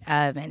spite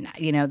of, and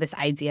this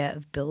idea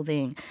of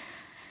building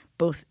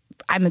both.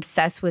 I'm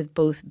obsessed with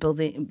both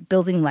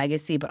building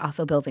legacy, but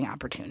also building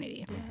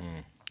opportunity.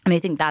 And I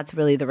think that's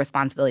really the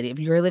responsibility. If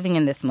you're living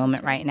in this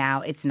moment right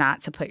now, it's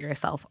not to put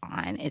yourself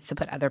on; it's to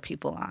put other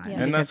people on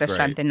because there's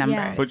strength in numbers.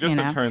 Yeah. But just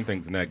to turn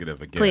things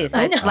negative again, please,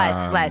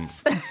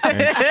 let's.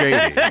 And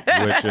shady,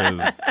 which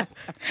is,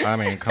 I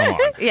mean, come on.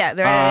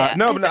 Yeah,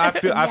 no, but I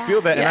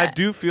feel that, and I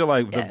do feel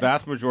like the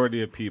vast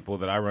majority of people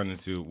that I run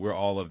into, we're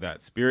all of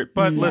that spirit.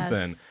 But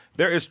listen.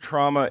 There is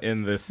trauma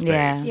in this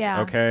space,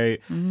 okay?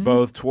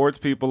 Both towards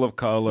people of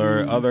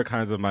color, other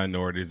kinds of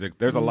minorities.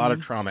 There's a lot of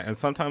trauma, and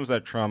sometimes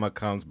that trauma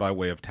comes by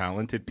way of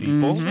talented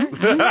people.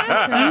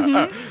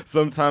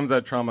 Sometimes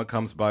that trauma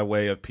comes by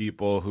way of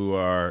people who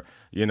are,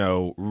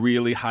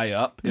 really high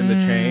up in the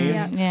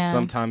chain.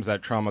 Sometimes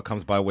that trauma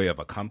comes by way of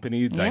a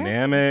company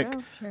dynamic.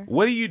 Sure.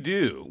 What do you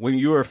do when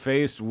you are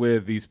faced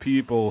with these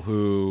people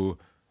who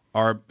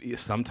are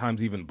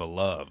sometimes even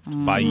beloved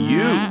by you,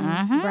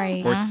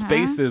 right? Or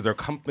spaces, or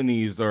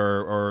companies,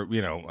 or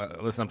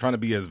listen, I'm trying to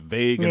be as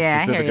vague and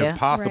specific as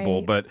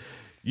possible, but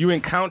you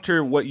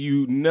encounter what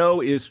you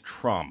know is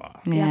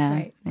trauma. That's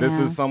right. This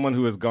is someone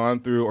who has gone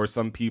through, or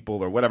some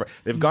people, or whatever.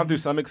 They've gone through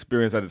some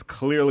experience that is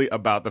clearly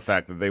about the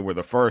fact that they were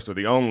the first or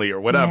the only or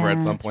whatever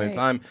at some point in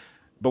time.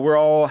 but we're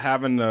all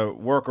having to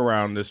work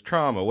around this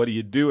trauma. What do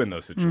you do in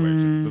those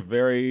situations? It's a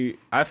very,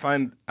 I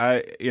find,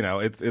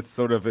 it's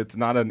sort of, it's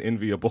not an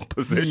enviable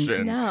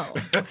position. No.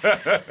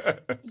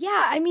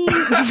 Yeah, I mean,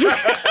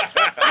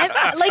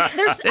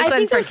 I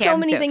think there's so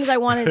many things I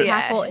want to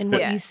tackle in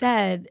what you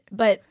said,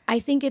 but I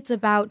think it's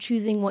about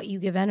choosing what you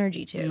give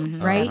energy to,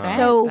 right? That's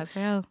So, That's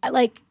real.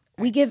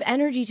 we give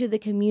energy to the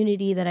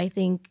community that I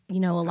think,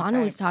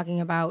 Alana was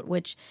talking about,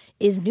 which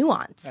is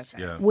nuance,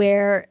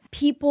 where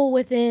people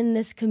within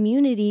this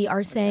community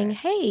are saying,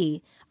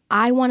 hey,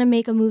 I want to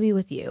make a movie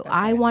with you.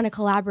 I want to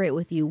collaborate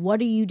with you. What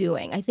are you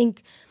doing? I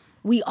think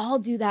we all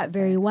do that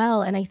very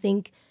well. And I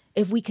think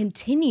if we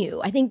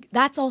continue, I think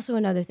that's also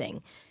another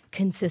thing,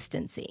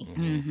 consistency.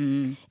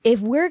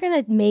 If we're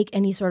going to make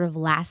any sort of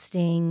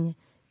lasting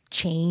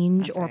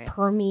change or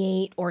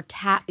permeate or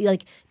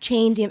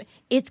change,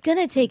 it's going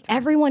to take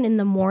everyone in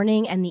the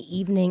morning and the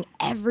evening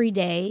every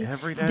day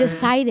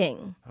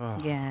deciding.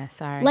 Yeah,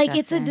 sorry.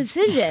 It's a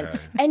decision.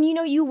 And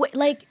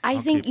I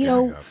think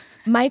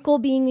Michael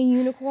being a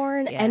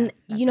unicorn and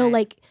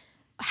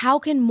how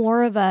can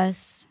more of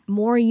us,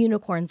 more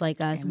unicorns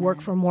like us, work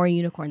for more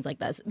unicorns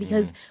like us?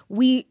 Because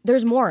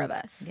there's more of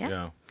us.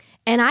 Yeah.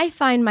 And I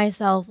find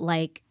myself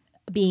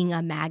being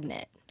a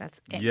magnet.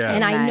 That's it. Yes.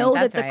 And I know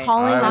that the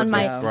calling on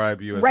my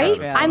describe you as right,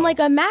 that as I'm well. like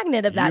a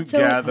magnet of that. You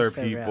gather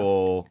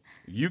people.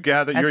 You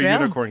gather. You're a real.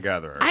 unicorn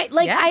gatherer. I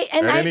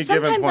At any given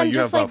sometimes point, I'm you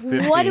just have like, about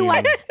 15 what do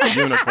I?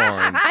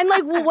 unicorns I'm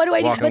like, well, what do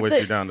I do? walking with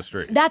you down the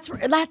street. That's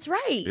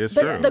right. It's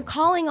But true. the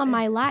calling on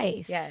my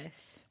life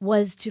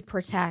was to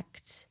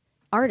protect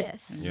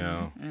artists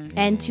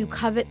and to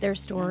covet their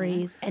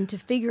stories and to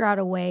figure out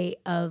a way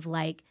of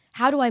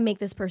how do I make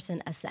this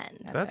person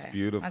ascend? That's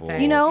beautiful. That's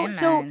right.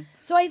 Amen.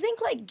 So I think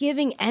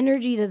giving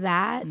energy to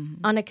that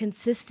on a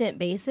consistent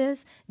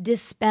basis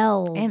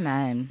dispels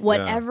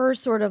whatever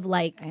sort of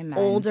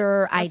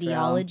older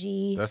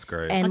ideology That's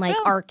great. and That's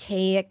real.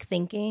 archaic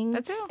thinking.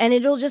 That's real. And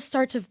it'll just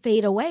start to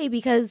fade away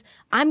because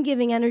I'm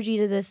giving energy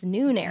to this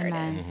new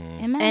narrative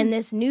Amen. and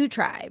this new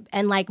tribe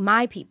and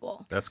my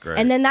people. That's great.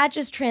 And then that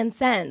just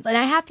transcends. And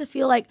I have to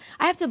feel I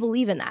have to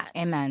believe in that.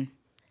 Amen.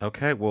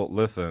 Okay, well,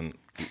 listen.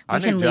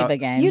 We can leave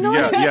again. You know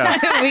what?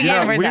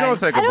 Yeah. We're we done. don't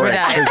take a break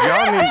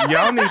because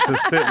y'all need to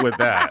sit with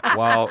that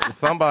while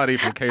somebody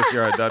from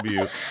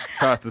KCRW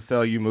tries to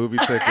sell you movie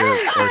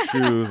tickets or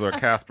shoes or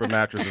Casper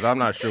mattresses. I'm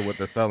not sure what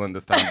they're selling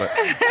this time, but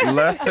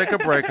let's take a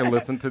break and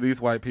listen to these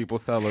white people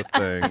sell us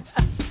things.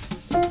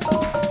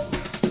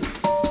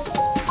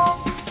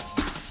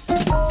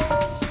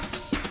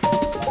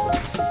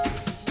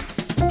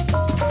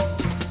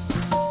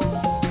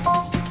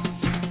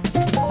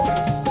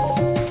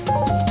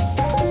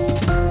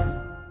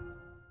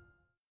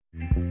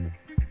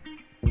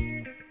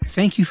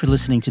 Thank you for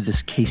listening to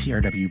this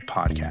KCRW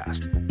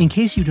podcast. In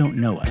case you don't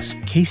know us,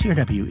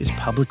 KCRW is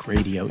public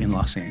radio in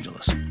Los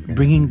Angeles,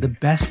 bringing the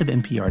best of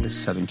NPR to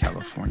Southern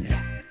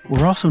California.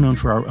 We're also known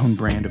for our own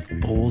brand of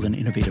bold and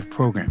innovative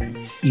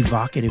programming,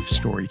 evocative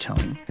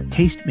storytelling,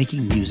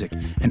 taste-making music,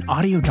 and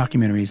audio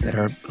documentaries that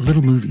are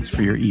little movies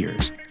for your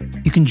ears.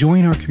 You can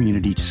join our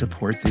community to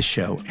support this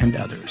show and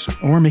others,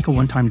 or make a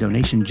one-time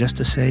donation just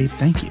to say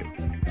thank you.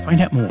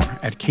 Find out more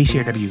at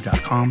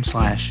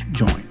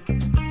kcrw.com/join.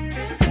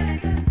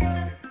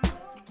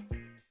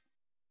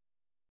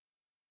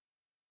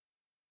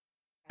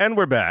 And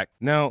we're back.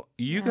 Now,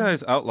 you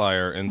guys,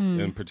 Outlier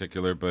in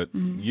particular, but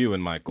you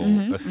and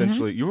Michael,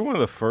 essentially, you were one of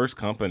the first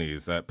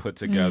companies that put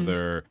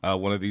together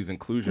one of these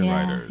inclusion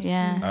writers.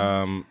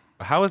 Yeah.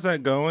 How is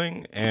that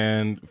going?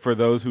 And for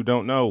those who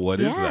don't know, what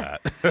is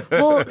that?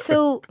 Well,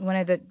 so one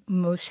of the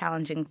most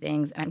challenging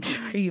things, I'm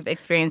sure you've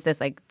experienced this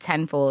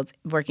tenfold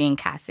working in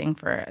casting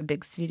for a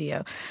big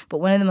studio, but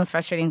one of the most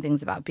frustrating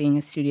things about being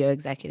a studio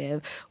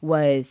executive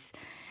was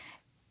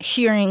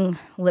hearing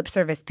lip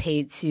service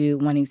paid to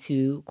wanting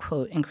to,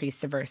 quote, increase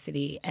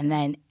diversity. And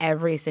then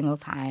every single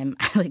time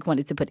I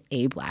wanted to put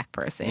a Black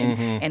person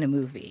in a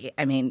movie.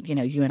 I mean,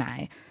 you and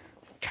I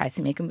tried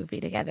to make a movie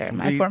together in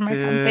my former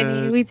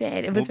company. We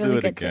did. It was We'll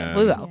really do it good again. too.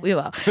 We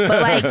will.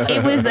 But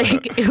it was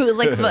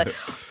the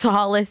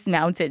tallest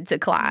mountain to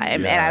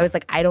climb. And I was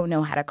like, I don't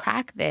know how to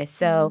crack this.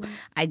 So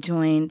I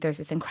joined, there's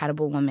this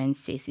incredible woman,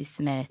 Stacey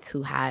Smith,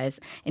 who has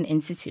an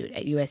institute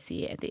at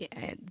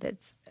USC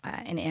that's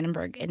an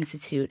Annenberg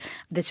Institute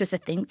that's just a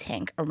think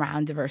tank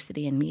around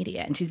diversity in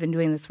media. And she's been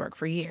doing this work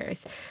for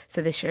years.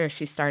 So this year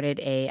she started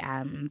a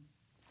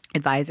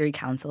advisory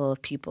council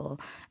of people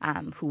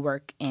who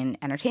work in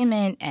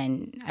entertainment,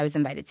 and I was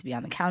invited to be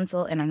on the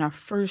council. And on our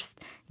first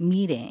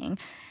meeting,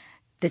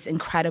 this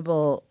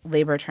incredible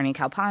labor attorney,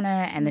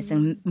 Kalpana, and this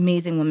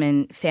amazing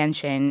woman,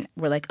 Fanshin,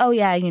 were like, oh,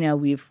 yeah,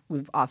 we've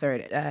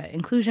authored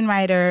inclusion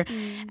writer,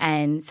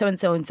 and so and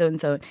so and so and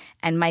so.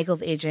 And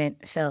Michael's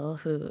agent, Phil,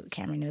 who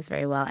Cameron knows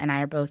very well, and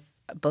I are both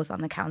both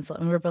on the council,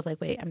 and we were both like,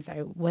 wait, I'm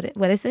sorry, what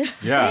is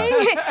this? Yeah.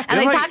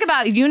 And like talk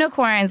about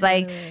unicorns,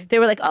 like they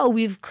were like, oh,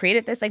 we've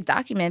created this like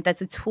document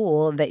that's a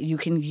tool that you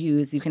can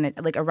use. You can,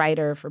 like, a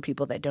writer, for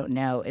people that don't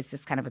know, it's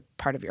just kind of a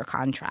part of your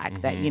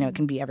contract that, you know, it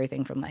can be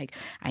everything from like,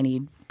 I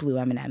need blue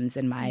M&Ms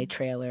in my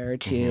trailer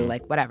to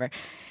like whatever.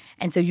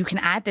 And so you can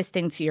add this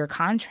thing to your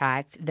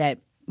contract that,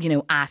 you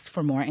know, ask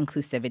for more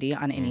inclusivity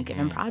on any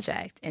given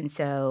project. And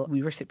so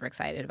we were super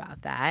excited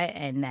about that.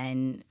 And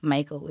then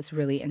Michael was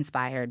really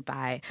inspired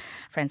by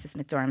Frances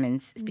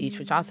McDormand's speech,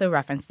 which also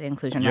referenced the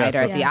inclusion writer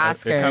at the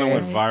Oscars. It kind of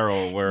went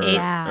viral where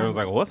it was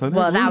like, what's an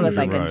well, that was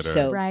inclusion like writer? a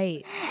joke.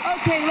 Right.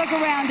 Okay, look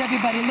around,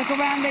 everybody. Look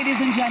around, ladies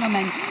and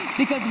gentlemen,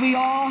 because we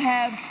all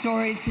have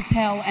stories to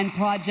tell and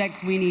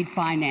projects we need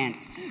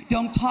finance.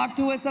 Don't talk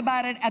to us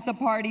about it at the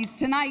parties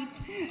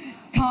tonight.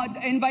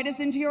 Invite us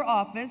into your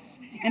office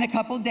in a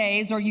couple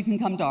days, or you can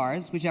come to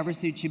ours, whichever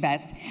suits you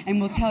best, and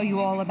we'll tell you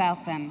all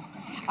about them.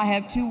 I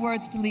have 2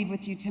 words to leave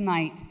with you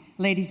tonight,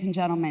 ladies and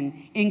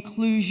gentlemen.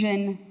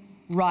 Inclusion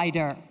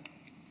rider.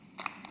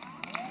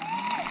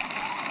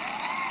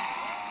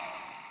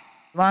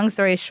 Long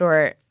story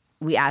short,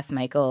 we asked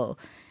Michael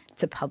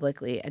to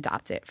publicly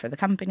adopt it for the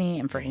company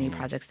and for any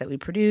projects that we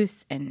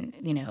produce. And,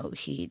 you know,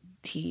 he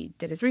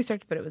did his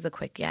research, but it was a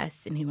quick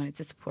yes. And he wanted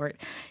to support,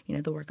 you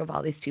know, the work of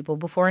all these people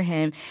before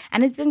him.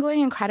 And it's been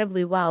going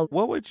incredibly well.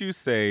 What would you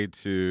say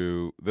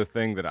to the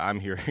thing that I'm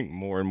hearing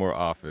more and more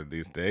often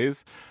these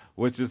days,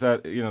 which is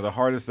that, you know, the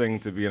hardest thing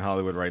to be in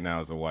Hollywood right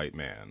now is a white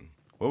man?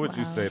 What would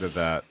you say to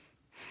that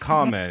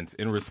comment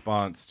in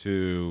response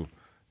to,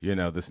 you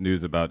know, this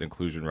news about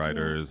inclusion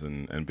writers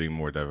and being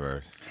more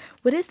diverse?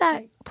 What is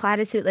that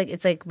platitude? Like,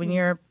 it's like when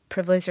you're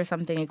privileged or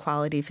something,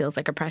 equality feels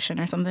like oppression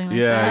or something like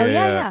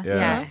that.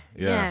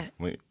 Yeah.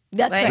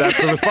 That's right. That's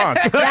the response.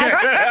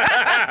 That's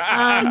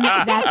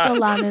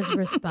Alana's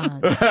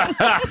response.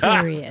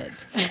 Period.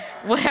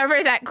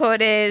 Whatever that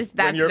quote is,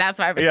 that's my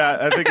response. Yeah,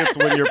 I think it's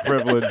when you're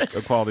privileged,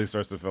 equality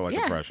starts to feel like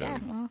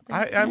oppression.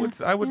 I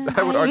would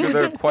argue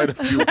there are quite a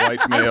few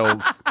white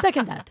males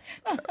Second that.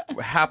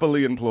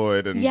 happily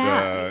employed and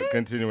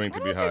continuing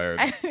to be hired.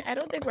 I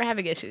don't think we're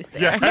having issues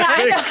there. Yeah.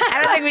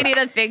 I don't think we need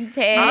a think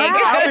tank.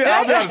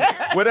 I'll be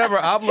honest. Whenever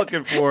I'm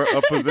looking for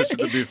a position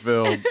to be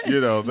filled, you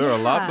know, there are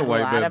lots of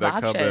white men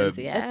that come in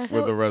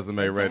with a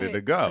resume ready to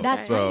go.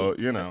 That's so, right.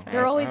 you know.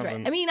 They're always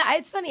right. I mean,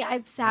 it's funny.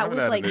 I've sat with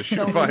like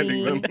so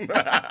finding many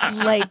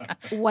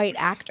like white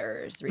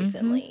actors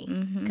recently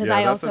because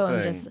I that's also the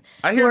am thing. just.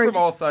 I hear from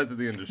all sides of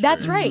the industry.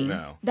 That's right.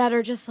 Now. That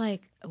are just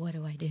like, what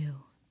do I do?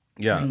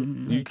 Yeah,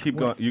 you keep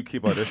going. You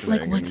keep auditioning.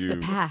 Like, what's and you the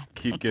path?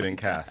 Keep getting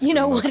cast. You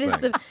know, in what most is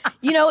things.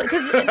 you know,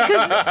 because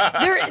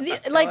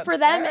they're like for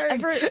them,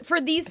 for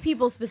these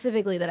people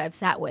specifically that I've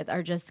sat with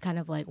are just kind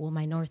of like, well,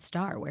 my North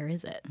Star, where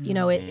is it? You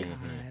know,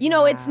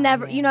 it's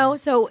never, you know,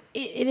 so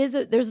it is,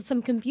 there's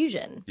some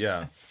confusion.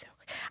 Yeah.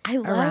 I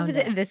love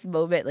that this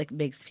moment like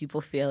makes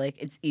people feel like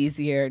it's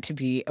easier to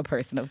be a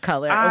person of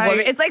color. A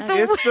woman. It's like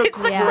the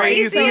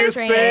craziest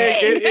thing.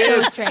 It's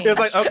so strange. It's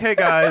like, okay,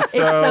 guys,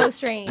 so it's so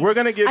strange. We're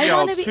gonna give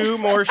y'all 2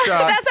 more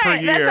shots per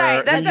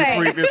year than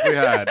you previously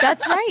had.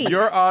 That's right.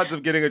 Your odds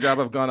of getting a job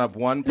have gone up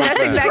 1%. That's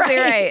exactly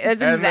right.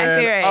 That's and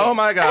exactly then, right. Oh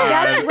my God.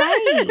 That's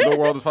right. The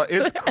world is fun.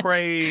 It's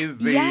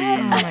crazy. Yes.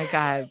 Oh my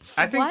God.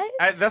 I think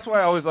that's why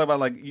I always love about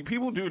like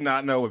people do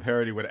not know what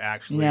parody would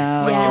actually.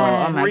 No. Like,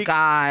 Yes. Oh my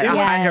God. It would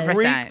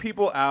 100%. freak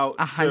people out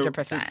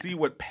 100%. to see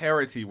what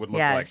parity would look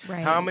Yes. like.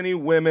 Right. How many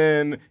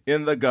women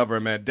in the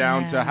government,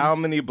 down to how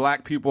many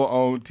black people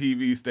own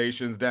TV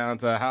stations, down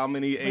to how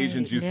many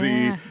Asians you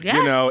see,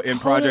 you know, in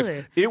projects.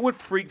 It would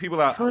freak people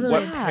out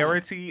what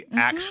parity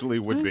actually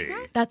would be.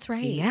 That's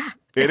right. Yeah.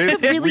 It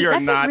is. We are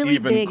not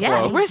even big,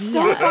 close. We're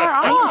so far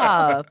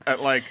off.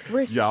 At like,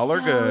 y'all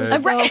are good. So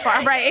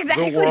far, right,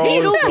 exactly. The world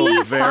It'll is still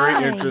be very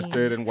fine.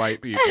 interested in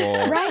white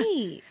people.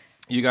 Right.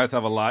 You guys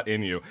have a lot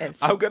in you.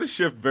 I'm going to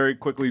shift very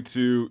quickly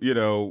to, you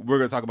know, we're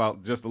going to talk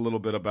about just a little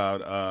bit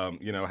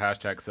about, you know,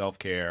 hashtag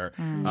self-care.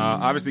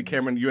 Obviously,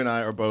 Cameron, you and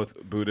I are both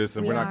Buddhists,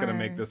 and we're not going to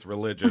make this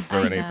religious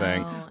or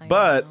anything.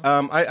 But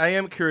I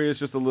am curious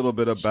just a little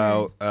bit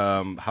about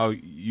how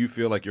you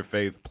feel like your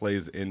faith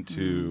plays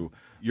into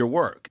your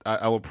work.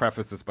 I will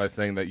preface this by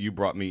saying that you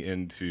brought me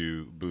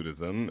into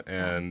Buddhism,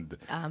 and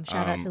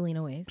Shout out to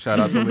Lena Waves. Shout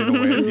out to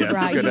Lena Waves. Yes,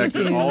 brought you you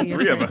connected to all your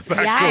 3 of faith. us,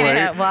 actually.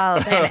 Yeah, well,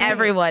 and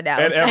everyone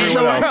else. And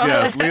everyone else,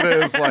 yes. Lena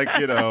is like,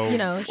 you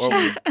know,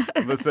 she-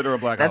 the center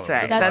of Black That's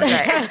Hollywood. right.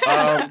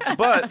 That's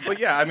right. But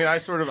yeah, I mean,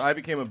 I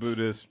became a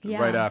Buddhist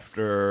right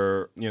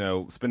after, you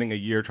know, spending a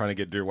year trying to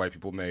get Dear White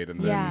People made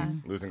and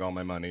then losing all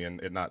my money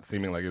and it not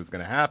seeming like it was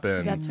going to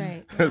happen. That's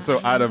right.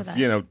 So out of,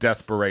 you know,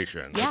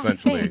 desperation,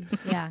 essentially. Same.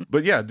 Yeah.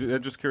 But yeah,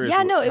 just curious.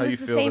 Yeah, no, it how you was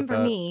the feel same with for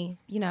that. me.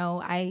 You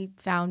know, I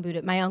found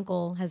Buddha. My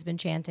uncle has been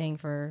chanting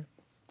for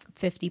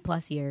 50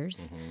 plus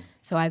years.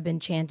 So I've been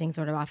chanting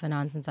sort of off and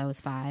on since I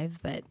was 5.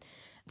 But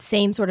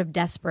same sort of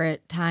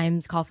desperate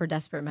times call for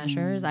desperate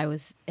measures. I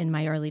was in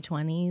my early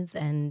 20s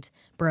and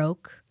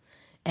broke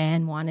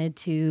and wanted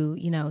to,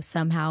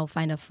 somehow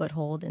find a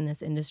foothold in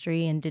this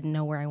industry and didn't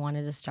know where I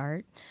wanted to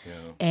start,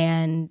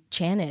 and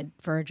chanted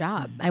for a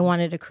job. I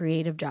wanted a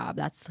creative job.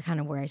 That's kind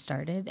of where I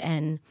started.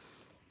 And,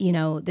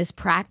 this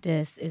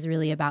practice is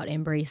really about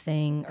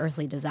embracing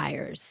earthly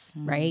desires,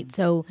 right?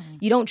 So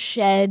you don't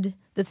shed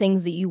the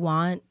things that you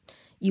want.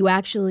 You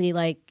actually,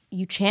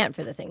 you chant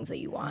for the things that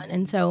you want.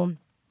 And so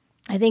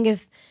I think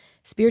if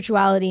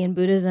spirituality and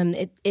Buddhism,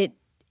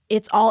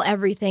 it's all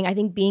everything. I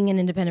think being an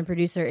independent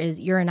producer is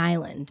you're an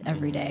island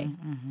every day.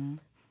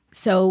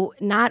 So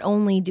not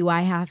only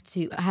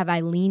have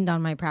I leaned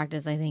on my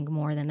practice, I think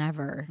more than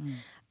ever,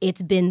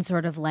 it's been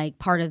sort of like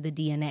part of the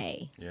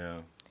DNA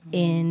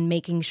in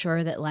making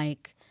sure that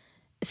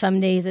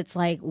some days it's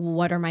like,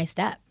 what are my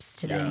steps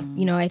today?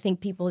 I think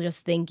people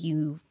just think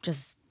you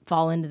just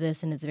fall into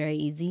this and it's very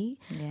easy.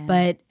 Yeah.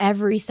 But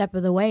every step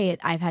of the way,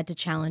 I've had to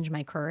challenge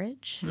my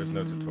courage. There's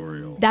no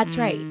tutorial. That's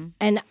right.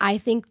 And I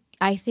think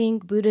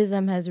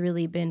Buddhism has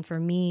really been, for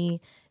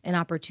me, an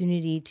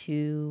opportunity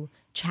to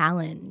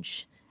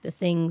challenge the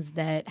things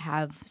that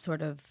have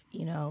sort of,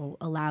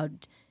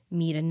 allowed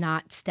me to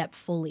not step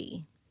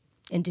fully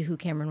into who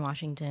Cameron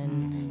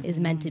Washington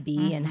is meant to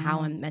be and how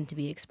I'm meant to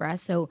be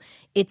expressed. So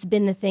it's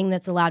been the thing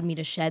that's allowed me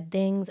to shed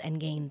things and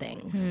gain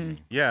things.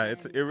 Yeah,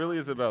 it really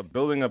is about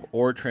building up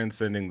or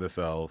transcending the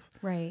self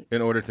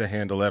in order to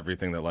handle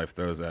everything that life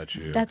throws at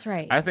you. That's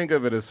right. I think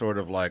of it as sort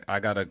of like,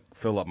 I got to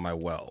fill up my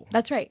well.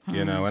 That's right.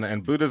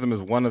 And Buddhism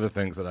is one of the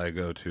things that I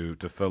go to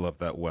fill up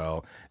that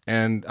well.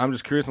 And I'm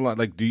just curious a lot,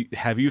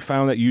 have you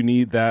found that you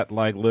need that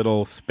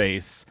little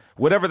space,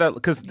 whatever that,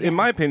 because in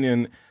my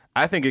opinion,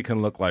 I think it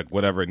can look like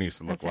whatever it needs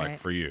to look like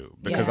for you.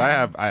 Because I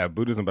have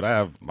Buddhism, but I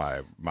have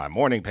my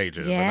morning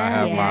pages and I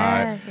have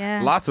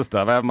my lots of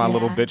stuff. I have my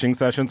little bitching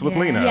sessions with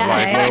Lena.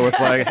 Where it's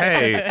like,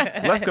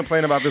 hey, let's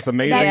complain about this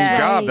amazing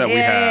job that we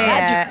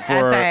have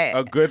for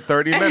a good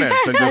 30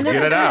 minutes and just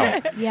get it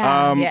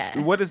out.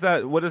 What does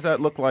that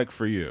look like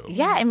for you?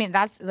 Yeah, I mean,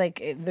 that's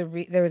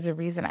there was a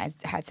reason I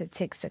had to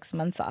take 6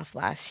 months off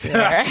last year.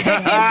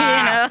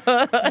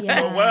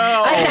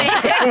 Well,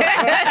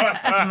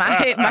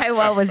 my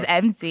well was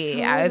empty.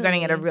 I was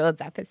running at a real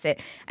deficit.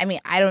 I mean,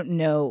 I don't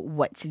know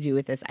what to do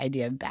with this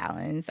idea of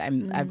balance.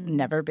 I've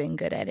never been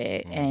good at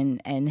it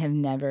and have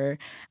never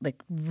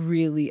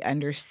really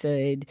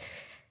understood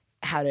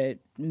how to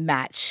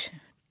match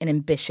an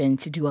ambition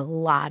to do a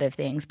lot of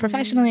things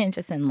professionally and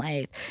just in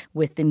life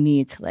with the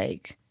need to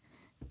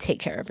take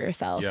care of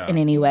yourself in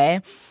any way.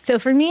 So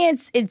for me,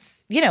 it's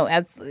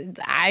as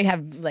I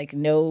have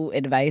no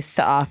advice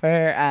to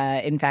offer.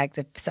 In fact,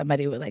 if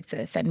somebody would like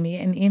to send me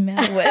an email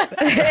with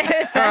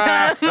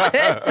some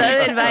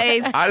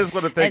advice, I just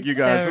want to thank you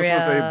guys. This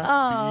was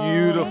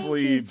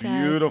a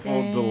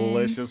beautiful,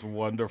 delicious,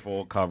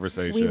 wonderful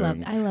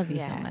conversation. I love you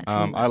so much.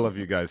 I love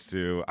you guys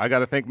too. I got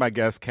to thank my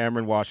guests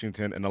Cameron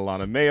Washington and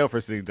Alana Mayo for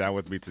sitting down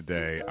with me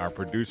today. Our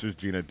producers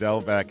Gina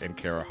Delvac and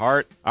Kara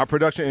Hart. Our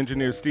production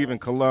engineers Stephen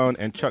Colon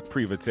and Chuck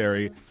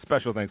Privateri.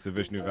 Special thanks to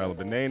Vishnu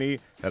Valabanani,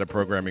 head of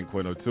programming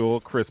Quinn O'Toole.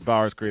 Chris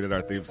Bowers created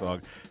our theme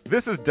song.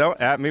 This is Don't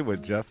At Me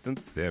with Justin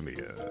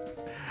Simeon.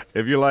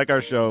 If you like our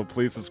show,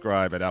 please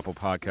subscribe at Apple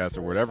Podcasts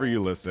or wherever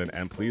you listen,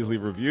 and please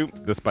leave a review.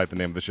 Despite the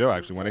name of the show, I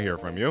actually want to hear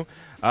from you.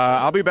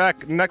 I'll be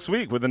back next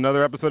week with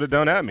another episode of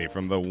Don't At Me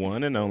from the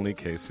one and only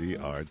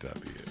KCRW.